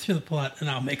can go through the plot, and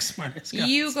I'll make smart-ass comments.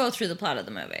 You go through the plot of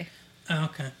the movie.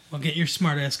 Okay. Well, get your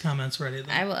smart-ass comments ready,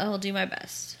 then. I will do my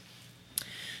best.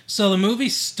 So the movie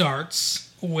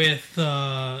starts with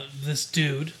this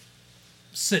dude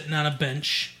sitting on a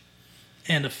bench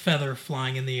and a feather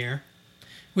flying in the air,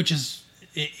 which is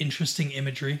interesting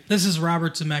imagery. This is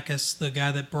Robert Zemeckis, the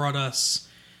guy that brought us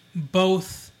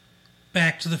both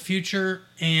Back to the Future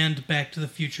and Back to the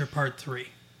Future Part 3.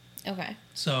 Okay.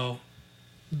 So,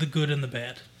 the good and the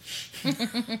bad.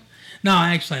 No,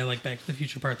 actually, I like Back to the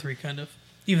Future Part 3, kind of.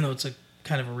 Even though it's a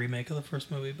kind of a remake of the first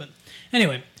movie. But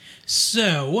anyway,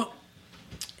 so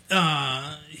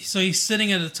he's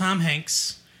sitting at a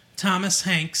Thomas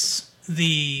Hanks,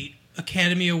 the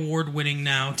Academy Award winning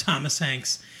now Thomas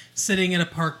Hanks, sitting at a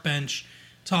park bench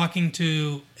talking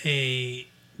to a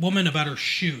woman about her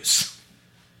shoes.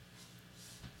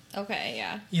 Okay,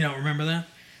 yeah. You don't remember that?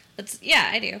 Yeah,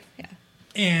 I do. Yeah.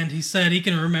 And he said he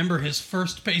can remember his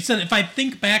first pair. He said, if I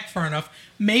think back far enough,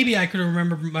 maybe I could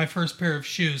remember my first pair of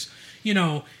shoes.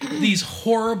 These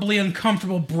horribly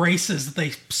uncomfortable braces that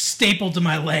they stapled to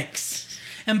my legs.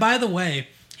 And by the way,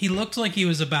 he looked like he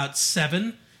was about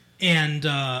 7, and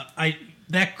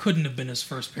that couldn't have been his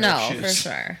first pair of shoes. No, for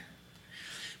sure.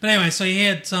 But anyway, so he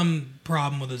had some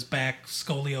problem with his back,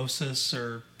 scoliosis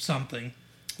or something,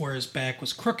 where his back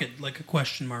was crooked, like a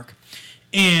question mark.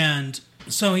 And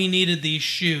so he needed these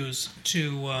shoes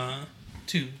to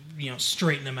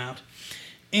straighten him out.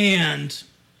 And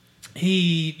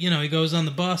he goes on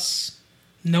the bus.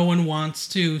 No one wants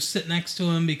to sit next to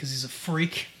him because he's a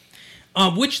freak.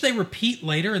 Which they repeat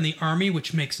later in the army,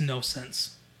 which makes no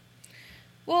sense.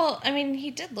 Well, I mean,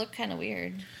 he did look kind of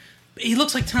weird. He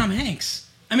looks like Tom Hanks.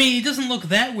 I mean, he doesn't look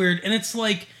that weird, and it's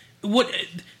like, what,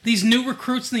 these new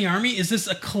recruits in the army, is this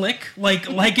a clique? Like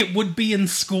it would be in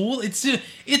school? It's a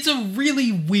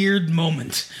really weird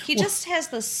moment. He just has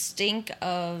the stink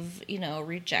of,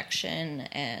 rejection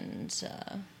and,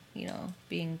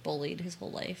 being bullied his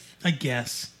whole life. I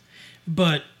guess.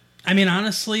 But, I mean,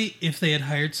 honestly, if they had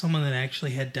hired someone that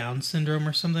actually had Down syndrome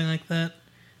or something like that,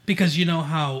 because you know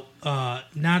how,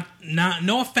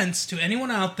 no offense to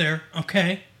anyone out there,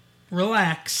 okay?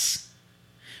 Relax.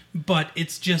 But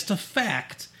it's just a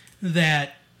fact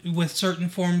that with certain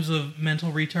forms of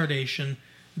mental retardation,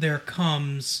 there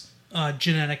comes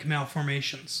genetic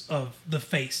malformations of the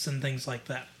face and things like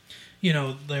that.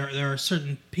 There are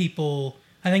certain people,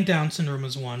 I think Down syndrome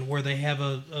is one, where they have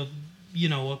a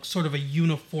sort of a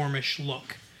uniformish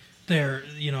look. Their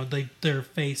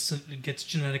face gets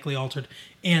genetically altered,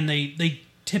 and they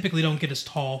typically don't get as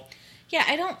tall. Yeah,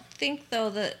 I don't think, though,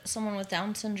 that someone with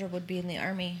Down syndrome would be in the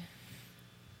army.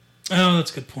 Oh,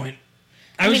 that's a good point.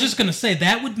 I was just going to say,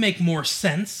 that would make more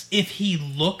sense if he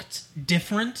looked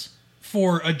different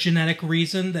for a genetic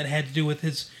reason that had to do with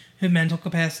his mental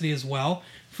capacity as well,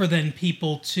 for then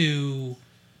people to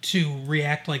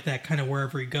react like that kind of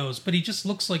wherever he goes. But he just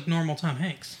looks like normal Tom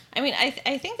Hanks. I mean,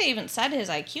 I think they even said his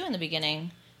IQ in the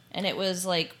beginning, and it was,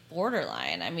 like,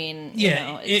 borderline. I mean,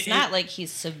 it's not like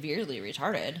he's severely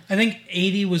retarded. I think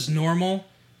 80 was normal,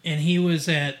 and he was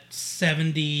at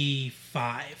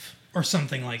 75 or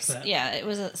something like that. Yeah, it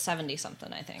was at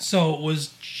 70-something, I think. So it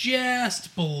was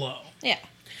just below. Yeah.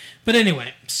 But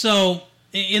anyway, so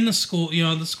in the school,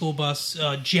 the school bus,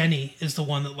 Jenny is the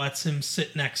one that lets him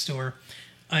sit next to her,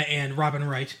 and Robin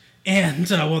Wright. And,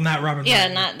 not Robin Wright.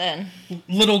 Yeah, not then.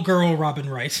 Little girl Robin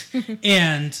Wright.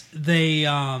 And they,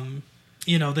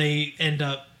 they end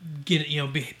up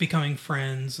becoming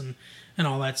friends and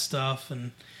all that stuff.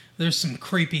 And there's some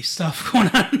creepy stuff going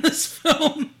on in this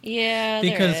film. Yeah,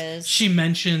 because there is. She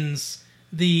mentions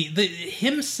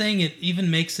him saying it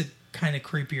even makes it kind of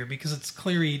creepier because it's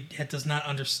clear he does not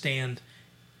understand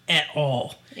at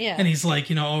all. Yeah. And he's like,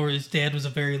 her dad was a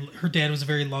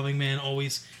very loving man,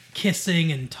 always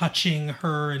kissing and touching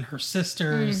her and her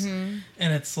sisters. Mm-hmm.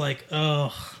 And it's like,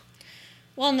 ugh.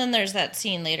 Well, and then there's that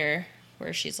scene later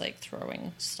where she's like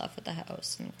throwing stuff at the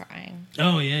house and crying.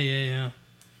 Oh, yeah.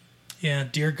 Yeah,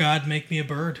 dear God, make me a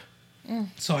bird.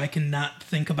 So I cannot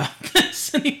think about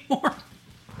this anymore.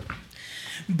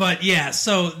 But yeah,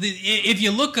 so if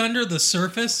you look under the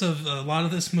surface of a lot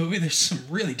of this movie, there's some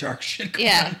really dark shit going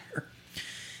on here.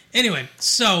 Anyway,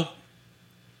 so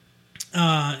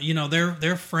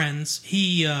they're friends.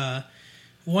 He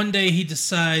one day he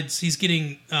decides he's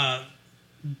getting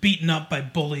beaten up by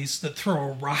bullies that throw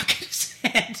a rock at his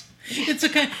head.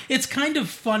 It's kind of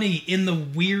funny in the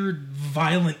weird,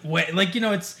 violent way. Like,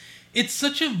 it's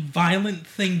such a violent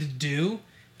thing to do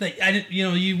that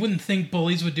you wouldn't think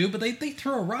bullies would do, but they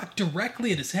throw a rock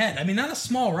directly at his head. I mean, not a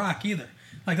small rock either.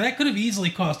 Like, that could have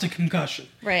easily caused a concussion.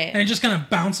 Right. And it just kind of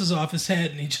bounces off his head,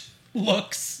 and he just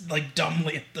looks, like,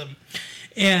 dumbly at them.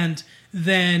 And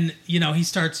then, he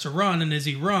starts to run, and as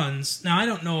he runs... Now, I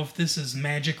don't know if this is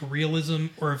magic realism,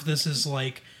 or if this is,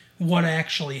 like, what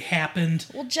actually happened.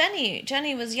 Well,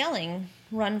 Jenny was yelling,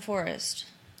 "Run, Forrest."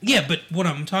 Yeah, but what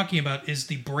I'm talking about is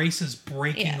the braces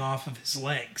breaking off of his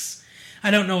legs. I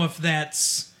don't know if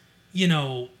that's,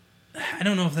 I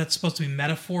don't know if that's supposed to be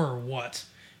metaphor or what.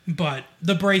 But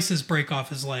the braces break off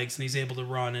his legs and he's able to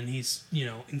run and he's,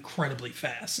 incredibly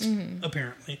fast,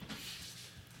 apparently.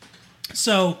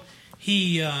 So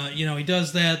he, he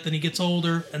does that, then he gets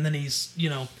older, and then he's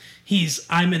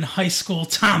I'm in high school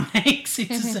Tom Hanks.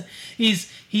 He's a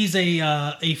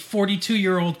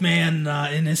 42-year-old man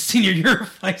in his senior year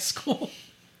of high school.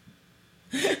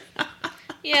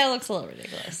 Yeah, it looks a little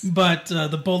ridiculous. But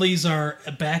the bullies are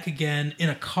back again in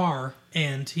a car,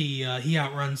 and he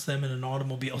outruns them in an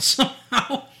automobile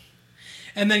somehow.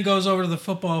 And then goes over to the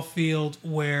football field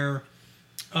where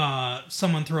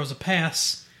someone throws a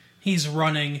pass. He's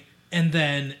running, and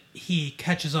then he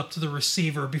catches up to the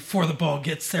receiver before the ball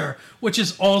gets there, which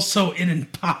is also an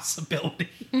impossibility.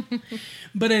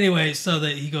 But anyway, so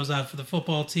that he goes out for the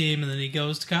football team, and then he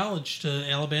goes to college, to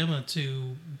Alabama,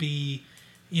 to be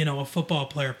a football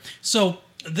player. So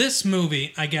this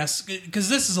movie, I guess, because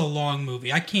this is a long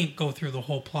movie, I can't go through the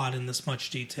whole plot in this much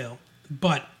detail.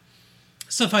 But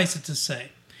suffice it to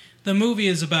say, the movie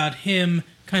is about him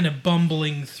kind of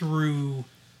bumbling through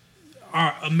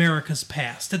America's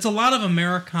past. It's a lot of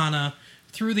Americana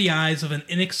through the eyes of an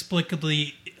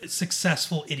inexplicably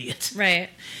successful idiot. Right.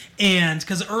 And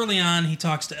because early on he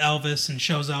talks to Elvis and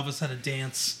shows Elvis how to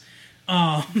dance.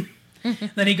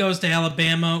 Then he goes to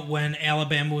Alabama when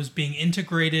Alabama was being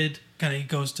integrated. Kind of he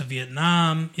goes to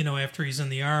Vietnam, after he's in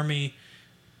the army.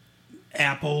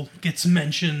 Apple gets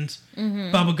mentioned.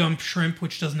 Bubblegum shrimp,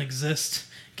 which doesn't exist,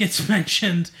 gets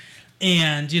mentioned.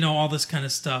 And, all this kind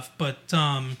of stuff. But,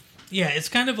 it's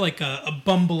kind of like a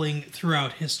bumbling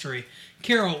throughout history.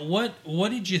 Carol, what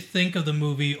did you think of the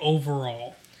movie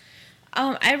overall?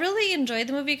 I really enjoyed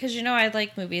the movie because, I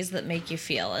like movies that make you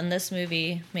feel. And this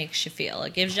movie makes you feel.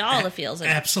 It gives you all the feels.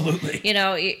 Absolutely.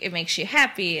 It makes you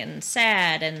happy and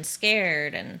sad and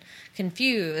scared and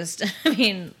confused. I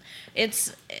mean,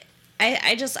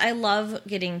 I love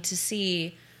getting to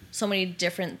see so many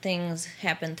different things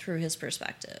happen through his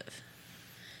perspective.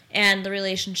 And the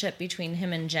relationship between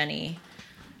him and Jenny.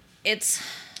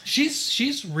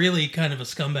 She's really kind of a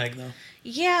scumbag, though.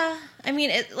 Yeah, I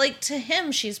mean, to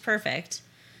him, she's perfect.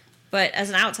 But as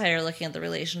an outsider looking at the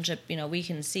relationship, we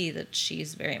can see that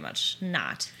she's very much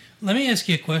not. Let me ask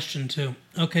you a question, too.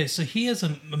 Okay, so he has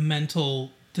a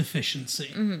mental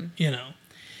deficiency,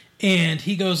 and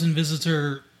he goes and visits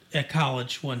her at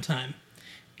college one time,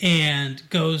 and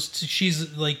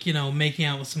she's making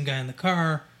out with some guy in the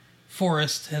car.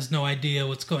 Forrest has no idea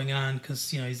what's going on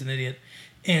because, he's an idiot.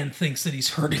 And thinks that he's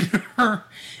hurting her,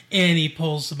 and he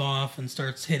pulls him off and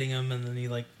starts hitting him, and then he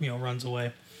runs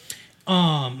away.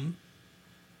 And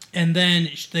then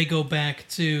they go back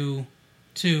to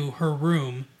her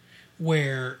room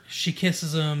where she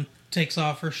kisses him, takes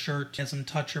off her shirt, has him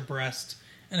touch her breast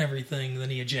and everything.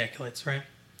 Then he ejaculates, right?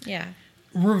 Yeah.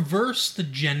 Reverse the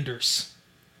genders.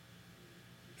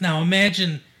 Now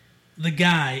imagine the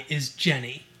guy is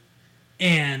Jenny,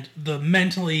 and the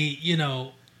mentally,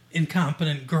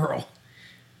 incompetent girl.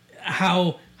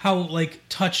 How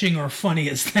touching or funny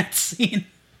is that scene?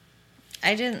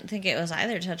 I didn't think it was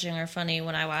either touching or funny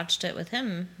when I watched it with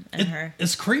him and her.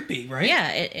 It's creepy, right?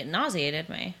 Yeah, it nauseated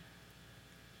me.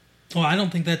 Well, I don't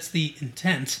think that's the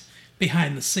intent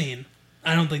behind the scene.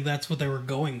 I don't think that's what they were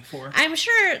going for. I'm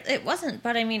sure it wasn't,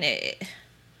 but I mean,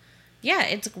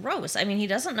 it's gross. I mean, he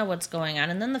doesn't know what's going on,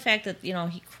 and then the fact that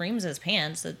he creams his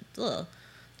pants, the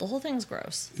whole thing's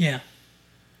gross. Yeah.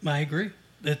 I agree.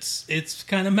 It's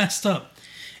kind of messed up.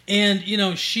 And,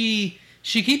 she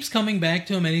keeps coming back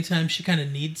to him anytime she kind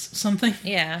of needs something.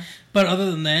 Yeah. But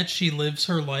other than that, she lives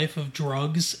her life of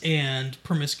drugs and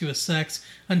promiscuous sex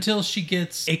until she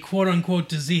gets a quote-unquote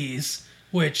disease,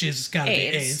 which is got to be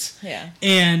AIDS. Yeah.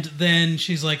 And then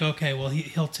she's like, okay, well,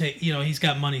 he'll take, he's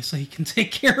got money, so he can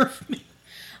take care of me.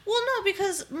 Well, no,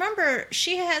 because remember,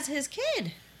 she has his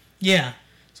kid. Yeah.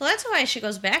 So that's why she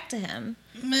goes back to him.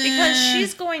 Because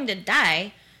she's going to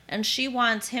die, and she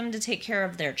wants him to take care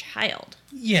of their child.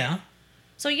 Yeah.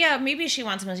 So, yeah, maybe she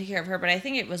wants him to take care of her, but I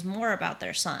think it was more about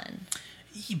their son.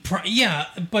 Yeah,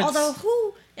 but... Although,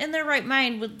 who in their right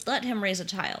mind would let him raise a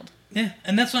child? Yeah,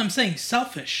 and that's what I'm saying.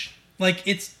 Selfish.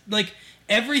 It's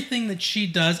everything that she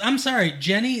does... I'm sorry,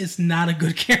 Jenny is not a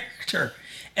good character.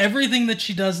 Everything that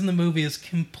she does in the movie is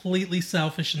completely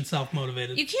selfish and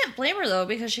self-motivated. You can't blame her, though,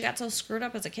 because she got so screwed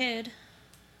up as a kid.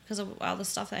 Because of all the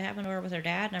stuff that happened to her with her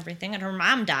dad and everything. And her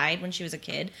mom died when she was a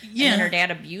kid. Yeah. And then her dad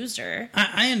abused her.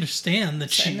 I understand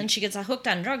that And then she gets hooked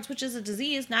on drugs, which is a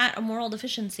disease, not a moral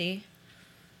deficiency.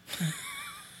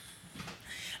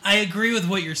 I agree with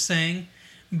what you're saying,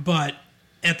 but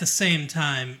at the same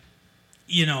time,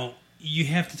 you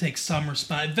have to take some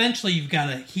response. Eventually, you've got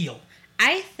to heal.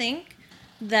 I think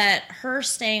that her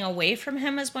staying away from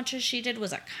him as much as she did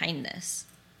was a kindness.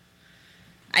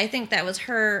 I think that was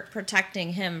her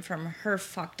protecting him from her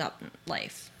fucked up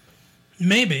life.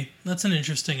 Maybe. That's an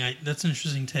interesting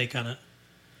take on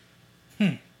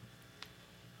it.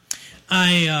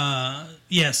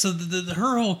 So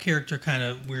her whole character kind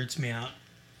of weirds me out.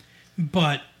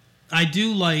 But I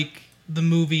do like the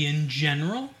movie in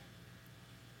general.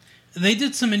 They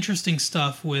did some interesting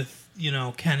stuff with,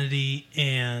 Kennedy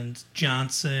and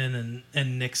Johnson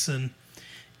and Nixon.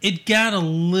 It got a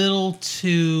little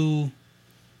too...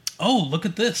 oh, look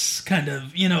at this kind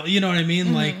of, you know what I mean?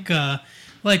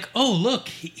 Mm-hmm. Oh, look,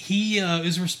 he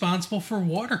is responsible for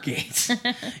Watergate.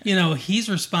 He's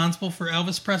responsible for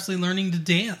Elvis Presley learning to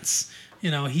dance.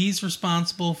 He's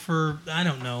responsible for, I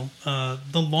don't know,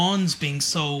 the lawns being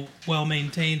so well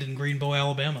maintained in Greenbow,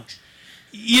 Alabama.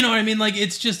 You know what I mean? Like,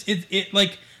 it's just,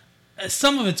 like,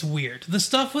 some of it's weird. The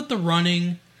stuff with the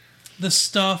running, the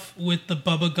stuff with the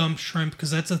Bubba Gump shrimp,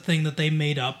 because that's a thing that they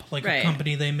made up, like a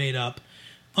company they made up.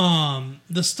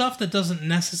 The stuff that doesn't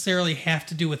necessarily have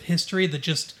to do with history, that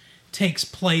just takes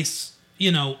place,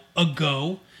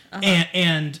 ago,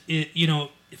 and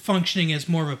it, functioning as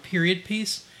more of a period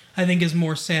piece, I think is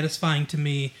more satisfying to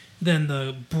me than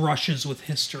the brushes with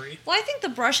history. Well, I think the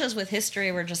brushes with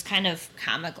history were just kind of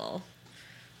comical.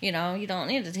 You don't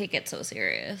need to take it so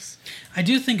serious. I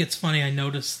do think it's funny. I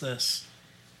noticed this.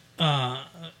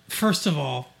 First of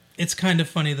all, it's kind of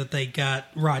funny that they got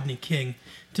Rodney King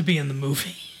to be in the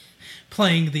movie,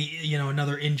 playing the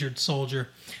another injured soldier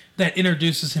that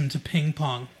introduces him to ping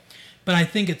pong. But I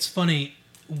think it's funny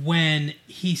when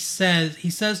he says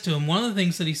to him, one of the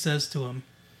things that he says to him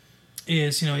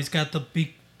is, he's got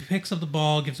he picks up the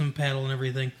ball, gives him a paddle and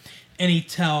everything, and he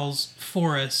tells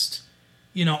Forrest,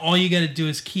 all you got to do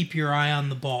is keep your eye on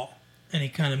the ball. And he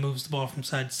kind of moves the ball from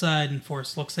side to side, and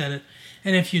Forrest looks at it.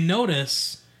 And if you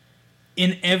notice,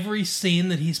 in every scene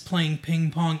that he's playing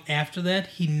ping pong after that,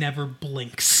 he never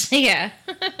blinks. Yeah.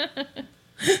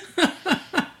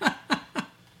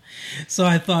 So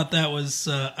I thought that was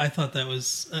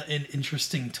an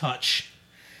interesting touch.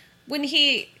 When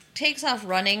he takes off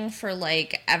running for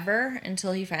like ever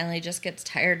until he finally just gets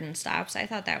tired and stops, I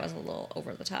thought that was a little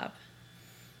over the top.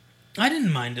 I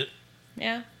didn't mind it.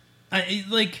 Yeah.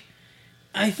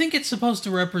 I think it's supposed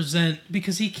to represent,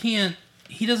 because he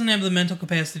doesn't have the mental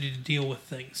capacity to deal with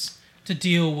things, to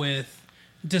deal with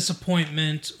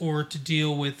disappointment or to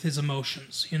deal with his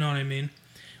emotions. You know what I mean?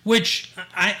 Which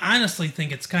I honestly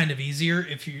think it's kind of easier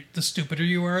the stupider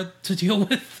you are to deal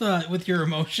with your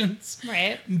emotions.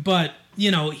 Right. But,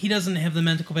 he doesn't have the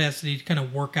mental capacity to kind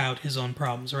of work out his own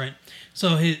problems, right?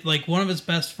 So one of his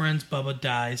best friends, Bubba,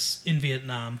 dies in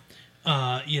Vietnam.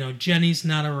 Jenny's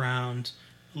not around.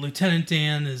 Lieutenant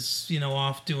Dan is,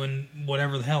 off doing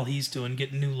whatever the hell he's doing,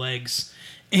 getting new legs.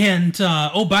 And,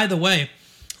 by the way,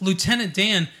 Lieutenant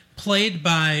Dan, played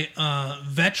by a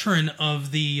veteran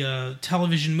of the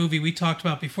television movie we talked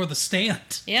about before, The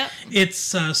Stand. Yeah.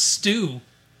 It's Stu.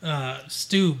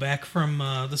 Stu, back from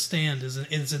The Stand,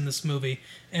 is in this movie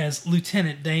as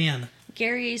Lieutenant Dan.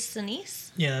 Gary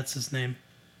Sinise? Yeah, that's his name.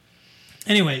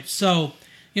 Anyway, so,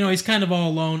 he's kind of all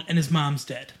alone, and his mom's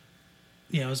dead.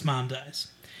 His mom dies.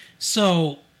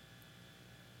 So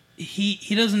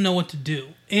he doesn't know what to do,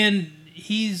 and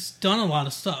he's done a lot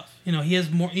of stuff. He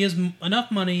has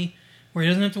enough money where he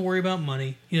doesn't have to worry about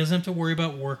money. He doesn't have to worry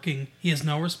about working. He has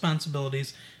no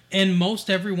responsibilities, and most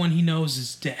everyone he knows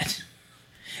is dead.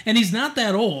 And he's not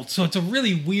that old, so it's a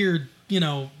really weird,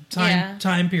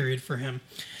 time period for him.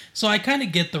 So I kind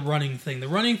of get the running thing. The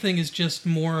running thing is just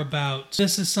more about,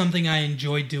 this is something I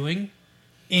enjoy doing,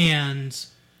 and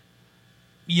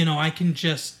I can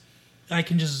just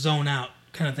zone out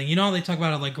kind of thing. You know how they talk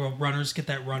about it, like runners get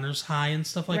that runner's high and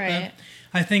stuff like that?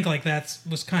 I think like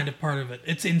was kind of part of it.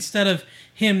 It's instead of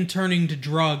him turning to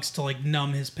drugs to like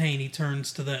numb his pain, he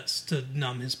turns to this to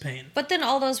numb his pain. But then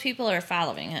all those people are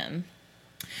following him.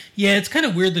 Yeah, it's kind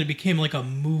of weird that it became like a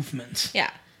movement.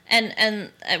 Yeah.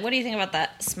 And what do you think about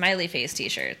that smiley face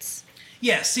t-shirts?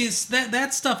 Yeah, see,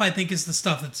 that stuff I think is the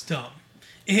stuff that's dumb.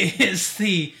 It is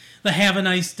the have a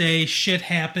nice day, shit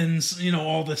happens,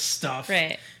 all this stuff.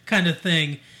 Right. Kind of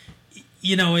thing.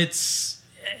 It's...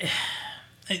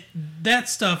 that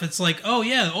stuff, it's like,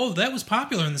 that was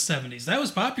popular in the 70s. That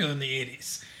was popular in the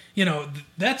 80s.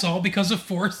 That's all because of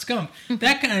Forrest Gump.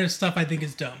 That kind of stuff I think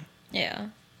is dumb. Yeah.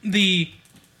 The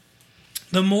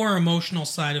more emotional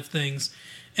side of things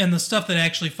and the stuff that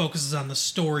actually focuses on the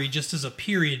story just as a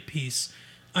period piece,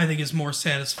 I think is more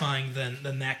satisfying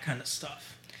than that kind of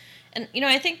stuff. And,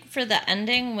 I think for the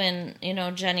ending when,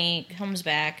 Jenny comes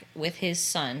back with his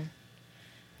son,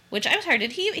 which I'm sorry,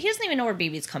 he doesn't even know where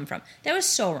babies come from. That was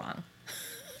so wrong.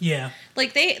 Yeah.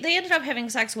 Like, they ended up having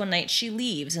sex one night. She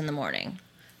leaves in the morning.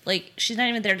 Like, she's not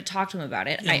even there to talk to him about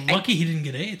it. Yeah, lucky he didn't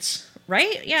get AIDS.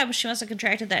 Right? Yeah, but she must have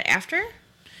contracted that after?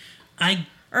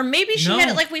 Or maybe she No. had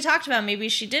it like we talked about. Maybe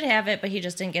she did have it, but he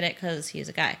just didn't get it because he's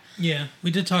a guy. Yeah,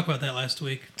 we did talk about that last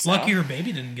week. So, lucky her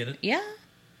baby didn't get it. Yeah.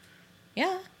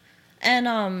 Yeah. And,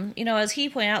 as he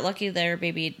pointed out, lucky their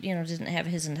baby, didn't have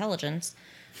his intelligence.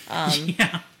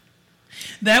 Yeah.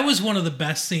 That was one of the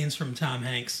best scenes from Tom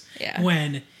Hanks. Yeah.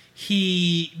 When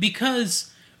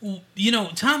because,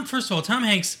 first of all, Tom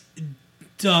Hanks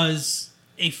does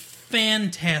a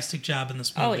fantastic job in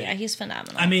this movie. Oh, yeah, he's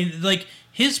phenomenal. I mean, like,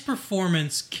 his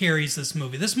performance carries this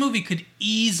movie. This movie could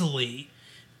easily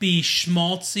be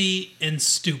schmaltzy and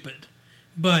stupid,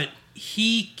 but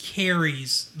he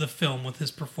carries the film with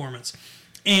his performance.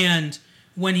 And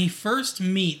when he first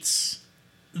meets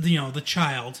the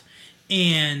child,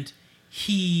 and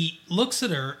he looks at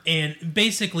her and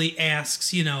basically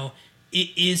asks,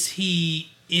 is he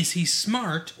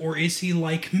smart, or is he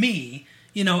like me?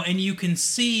 And you can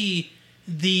see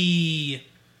the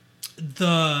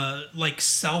like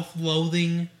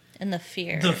self-loathing, And the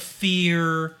fear.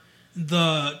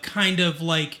 the kind of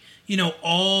like,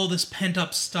 all this pent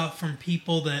up stuff from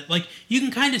people that, like, you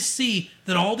can kind of see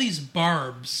that all these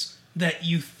barbs that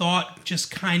you thought just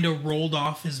kind of rolled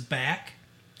off his back,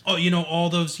 all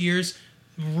those years,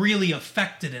 really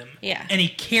affected him. Yeah. And he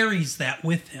carries that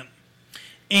with him.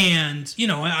 And,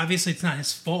 obviously it's not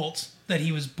his fault that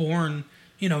he was born,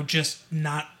 just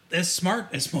not as smart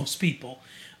as most people.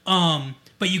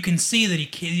 But you can see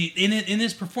that in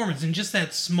his performance, in just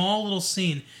that small little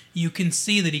scene, you can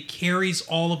see that he carries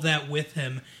all of that with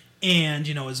him. And,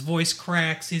 his voice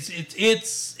cracks.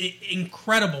 It's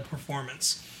incredible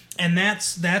performance. And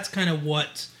that's kind of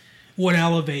what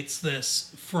elevates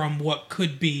this from what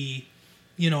could be,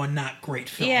 a not great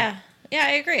film. Yeah,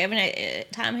 I agree. I mean,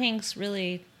 Tom Hanks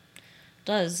really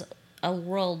does a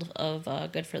world of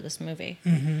good for this movie.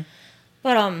 Mm-hmm.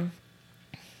 But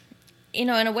in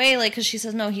a way, like, because she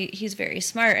says no, he's very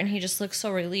smart, and he just looks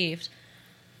so relieved.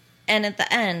 And at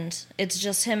the end, it's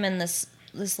just him and this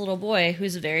little boy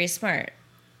who's very smart.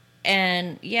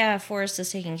 And yeah, Forrest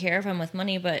is taking care of him with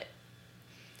money, but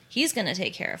he's gonna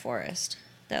take care of Forrest,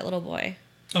 that little boy.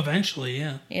 Eventually,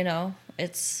 yeah.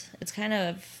 It's kind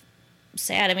of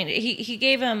sad. I mean, he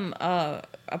gave him a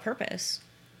purpose,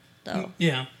 though.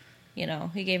 Yeah.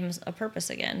 He gave him a purpose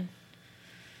again.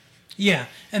 Yeah,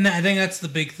 and I think that's the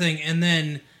big thing. And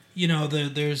then,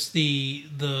 there's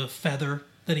the feather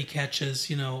that he catches,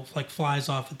 like flies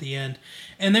off at the end.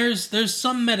 And there's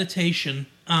some meditation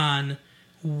on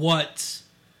what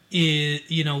is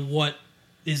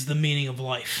the meaning of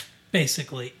life,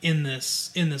 basically, in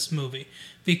this movie.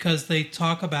 Because they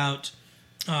talk about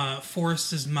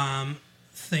Forrest's mom,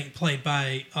 played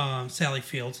by Sally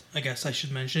Field, I guess I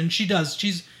should mention.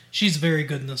 She's very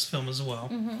good in this film as well.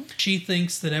 Mm-hmm. She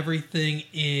thinks that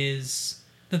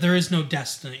that there is no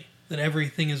destiny, that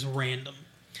everything is random,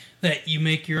 that you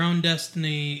make your own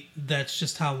destiny, that's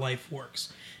just how life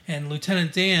works. And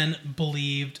Lieutenant Dan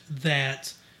believed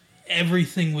that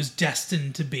everything was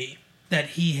destined to be, that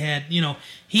he had,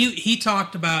 he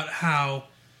talked about how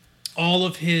all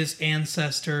of his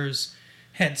ancestors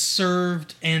had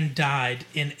served and died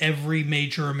in every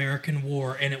major American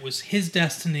war, and it was his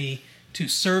destiny to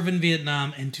serve in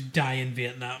Vietnam and to die in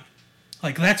Vietnam.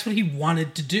 Like, that's what he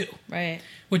wanted to do. Right.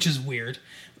 Which is weird.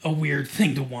 A weird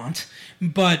thing to want.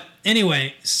 But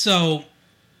anyway, so...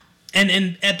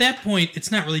 And at that point,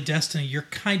 it's not really destiny. You're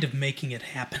kind of making it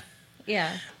happen.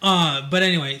 Yeah. But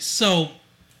anyway, so...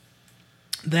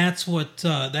 That's what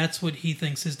he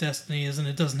thinks his destiny is, and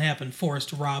it doesn't happen.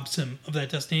 Forrest robs him of that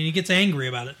destiny, and he gets angry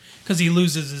about it because he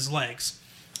loses his legs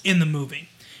in the movie.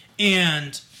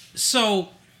 And so...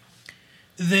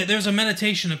 there's a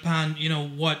meditation upon,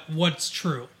 what's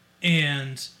true.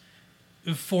 And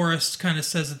Forrest kind of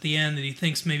says at the end that he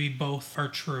thinks maybe both are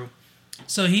true.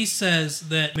 So he says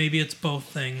that maybe it's both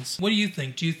things. What do you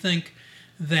think? Do you think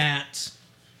that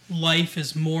life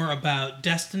is more about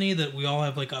destiny, that we all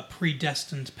have like a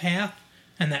predestined path,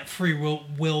 and that free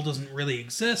will doesn't really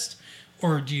exist?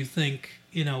 Or do you think,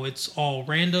 it's all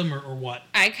random, or what?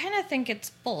 I kind of think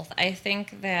it's both. I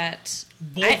think that...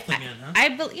 Both again, huh?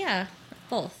 Yeah.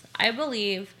 Both. I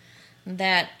believe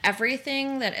that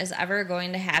everything that is ever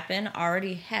going to happen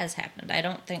already has happened. I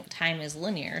don't think time is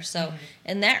linear. So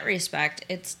in that respect,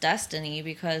 it's destiny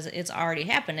because it's already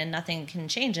happened and nothing can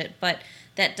change it. But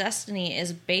that destiny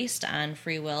is based on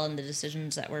free will and the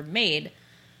decisions that were made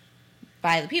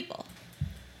by the people.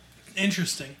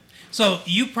 Interesting. So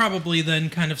you probably then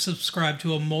kind of subscribe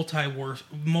to a multiverse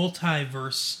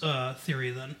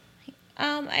theory then.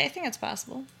 I think it's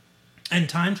possible. And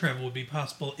time travel would be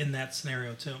possible in that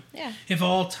scenario, too. Yeah. If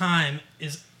all time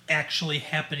is actually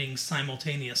happening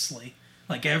simultaneously,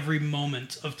 like every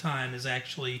moment of time is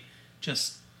actually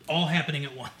just all happening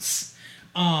at once.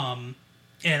 And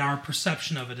our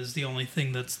perception of it is the only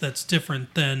thing that's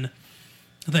different, then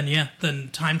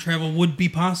time travel would be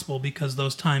possible because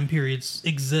those time periods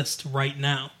exist right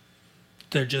now.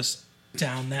 They're just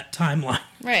down that timeline.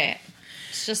 Right.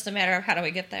 It's just a matter of how do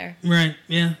we get there. Right.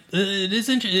 Yeah. It is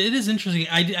interesting.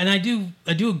 I do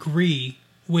agree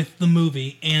with the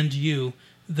movie and you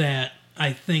that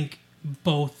I think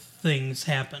both things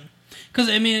happen. Because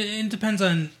I mean, it depends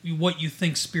on what you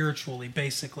think spiritually,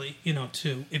 basically.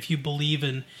 Too. If you believe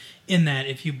in that,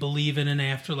 if you believe in an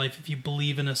afterlife, if you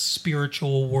believe in a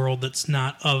spiritual world that's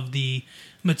not of the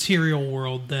material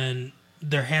world, then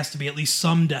there has to be at least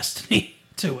some destiny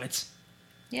to it.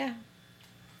 Yeah.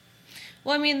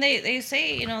 Well, I mean, they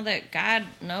say, you know, that God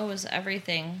knows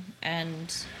everything,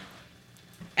 and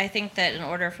I think that in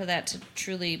order for that to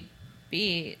truly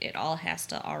be, it all has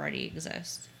to already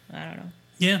exist. I don't know.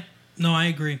 Yeah. No, I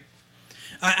agree.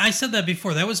 I said that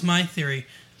before. That was my theory.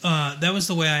 That was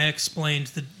the way I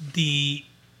explained the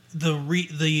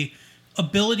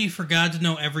ability for God to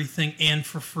know everything and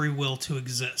for free will to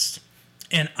exist.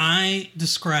 And I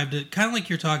described it kind of like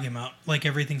you're talking about, like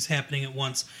everything's happening at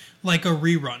once, like a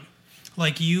rerun.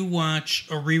 Like you watch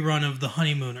a rerun of The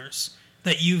Honeymooners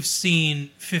that you've seen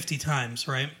 50 times,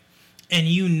 right? And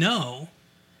you know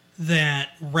that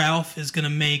Ralph is going to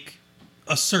make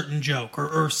a certain joke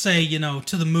or say, you know,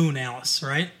 to the moon, Alice,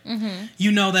 right? Mm-hmm.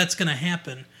 You know that's going to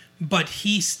happen, but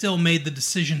he still made the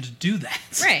decision to do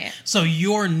that. Right. So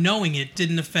your knowing it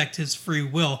didn't affect his free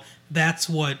will. That's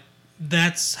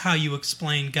how you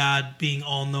explain God being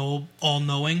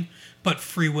all-knowing, but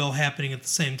free will happening at the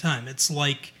same time. It's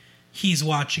like he's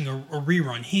watching a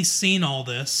rerun. He's seen all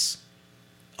this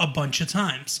a bunch of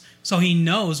times. So he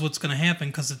knows what's going to happen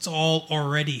because it's all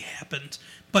already happened.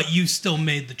 But you still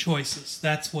made the choices.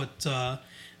 That's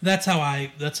how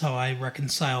I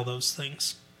reconcile those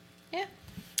things. Yeah.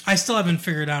 I still haven't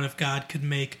figured out if God could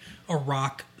make a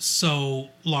rock so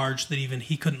large that even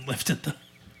he couldn't lift it, though.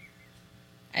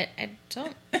 I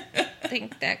don't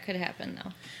think that could happen,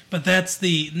 though. But that's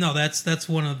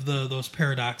one of those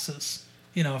paradoxes.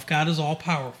 You know, if God is all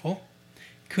powerful,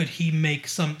 could he make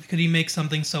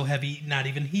something so heavy not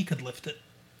even he could lift it?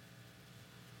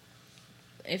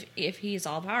 If he's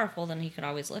all powerful, then he could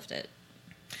always lift it.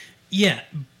 Yeah,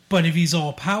 but if he's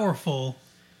all powerful,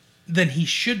 then he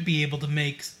should be able to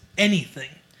make anything,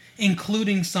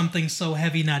 including something so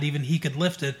heavy not even he could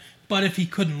lift it. But if he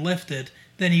couldn't lift it,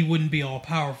 then he wouldn't be all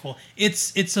powerful.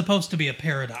 It's supposed to be a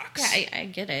paradox. Yeah, I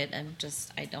get it.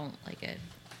 I don't like it.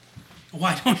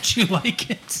 Why don't you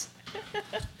like it?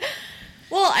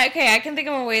 Well, okay, I can think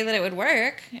of a way that it would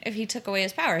work if he took away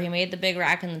his power. He made the big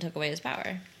rock and then took away his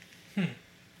power.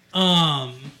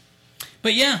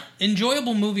 But yeah,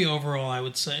 enjoyable movie overall, I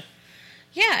would say.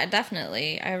 Yeah,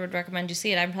 definitely. I would recommend you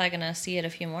see it. I'm probably going to see it a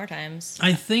few more times.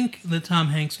 I think that Tom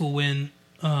Hanks will win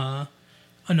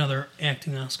another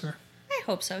acting Oscar. I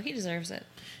hope so. He deserves it.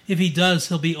 If he does,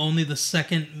 he'll be only the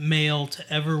second male to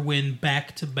ever win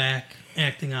back-to-back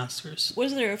acting Oscars.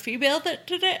 Was there a female that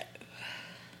did it?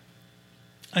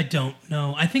 I don't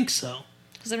know. I think so.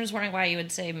 Because I'm just wondering why you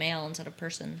would say male instead of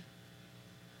person.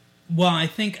 Well, I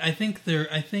think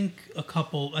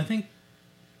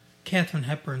Katharine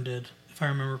Hepburn did, if I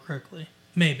remember correctly.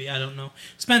 Maybe, I don't know.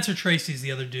 Spencer Tracy's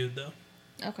the other dude, though.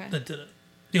 Okay. That did it.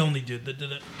 The only dude that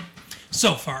did it.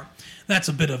 So far. That's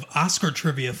a bit of Oscar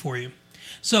trivia for you.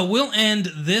 So we'll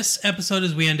end this episode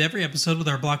as we end every episode with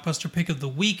our Blockbuster Pick of the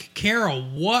Week. Carol,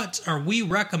 what are we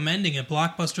recommending at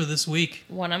Blockbuster this week?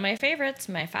 One of my favorites,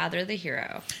 My Father the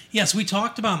Hero. Yes, we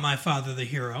talked about My Father the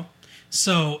Hero.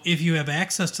 So if you have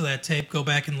access to that tape, go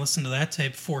back and listen to that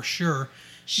tape for sure.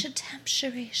 Shatem,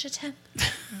 chérie, shatem.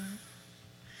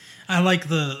 I like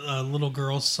the Little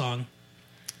Girls song.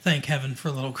 Thank heaven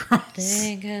for little girls.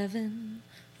 Thank heaven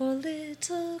for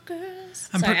little girls.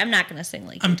 I'm not going to sing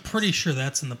like I'm pretty sure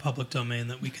that's in the public domain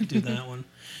that we could do that one.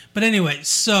 But anyway,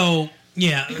 so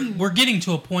yeah, we're getting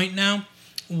to a point now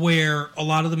where a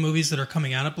lot of the movies that are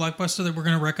coming out at Blockbuster that we're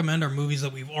going to recommend are movies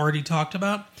that we've already talked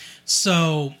about.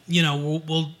 So, you know,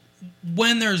 we'll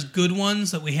when there's good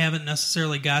ones that we haven't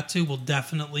necessarily got to, we'll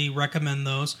definitely recommend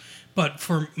those. But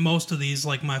for most of these,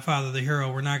 like My Father the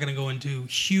Hero, we're not going to go into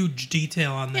huge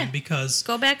detail on them because...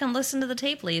 Go back and listen to the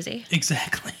tape, lazy.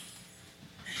 Exactly.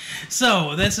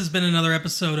 So, this has been another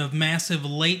episode of Massive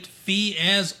Late Fee.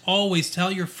 As always,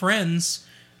 tell your friends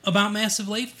about Massive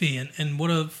Late Fee and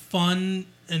what a fun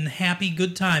and happy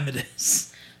good time it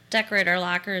is. Decorate our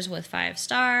lockers with 5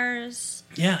 stars.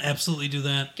 Yeah, absolutely do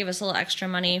that. Give us a little extra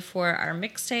money for our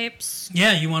mixtapes.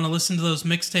 Yeah, you want to listen to those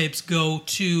mixtapes, go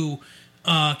to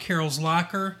Carol's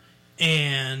Locker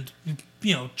and,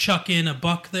 you know, chuck in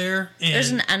 $1 there. And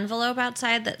there's an envelope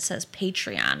outside that says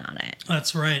Patreon on it.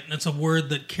 That's right. It's a word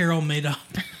that Carol made up.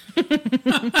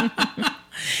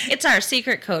 It's our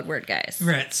secret code word, guys.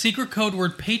 Right. Secret code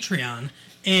word Patreon.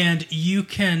 And you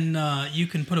can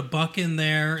put $1 in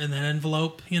there in that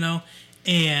envelope, you know,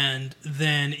 and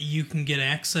then you can get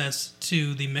access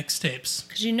to the mixtapes.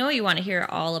 Because you know you want to hear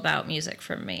all about music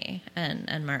from me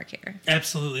and Mark here.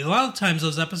 Absolutely. A lot of times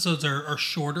those episodes are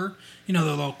shorter. You know,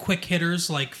 they're little quick hitters,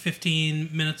 like 15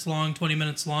 minutes long, 20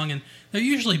 minutes long, and they're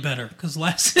usually better because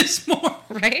less is more.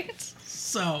 Right?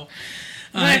 So,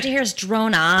 You don't have to hear us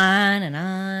drone on and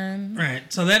on. Right.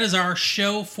 So that is our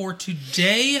show for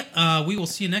today. We will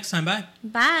see you next time. Bye.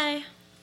 Bye.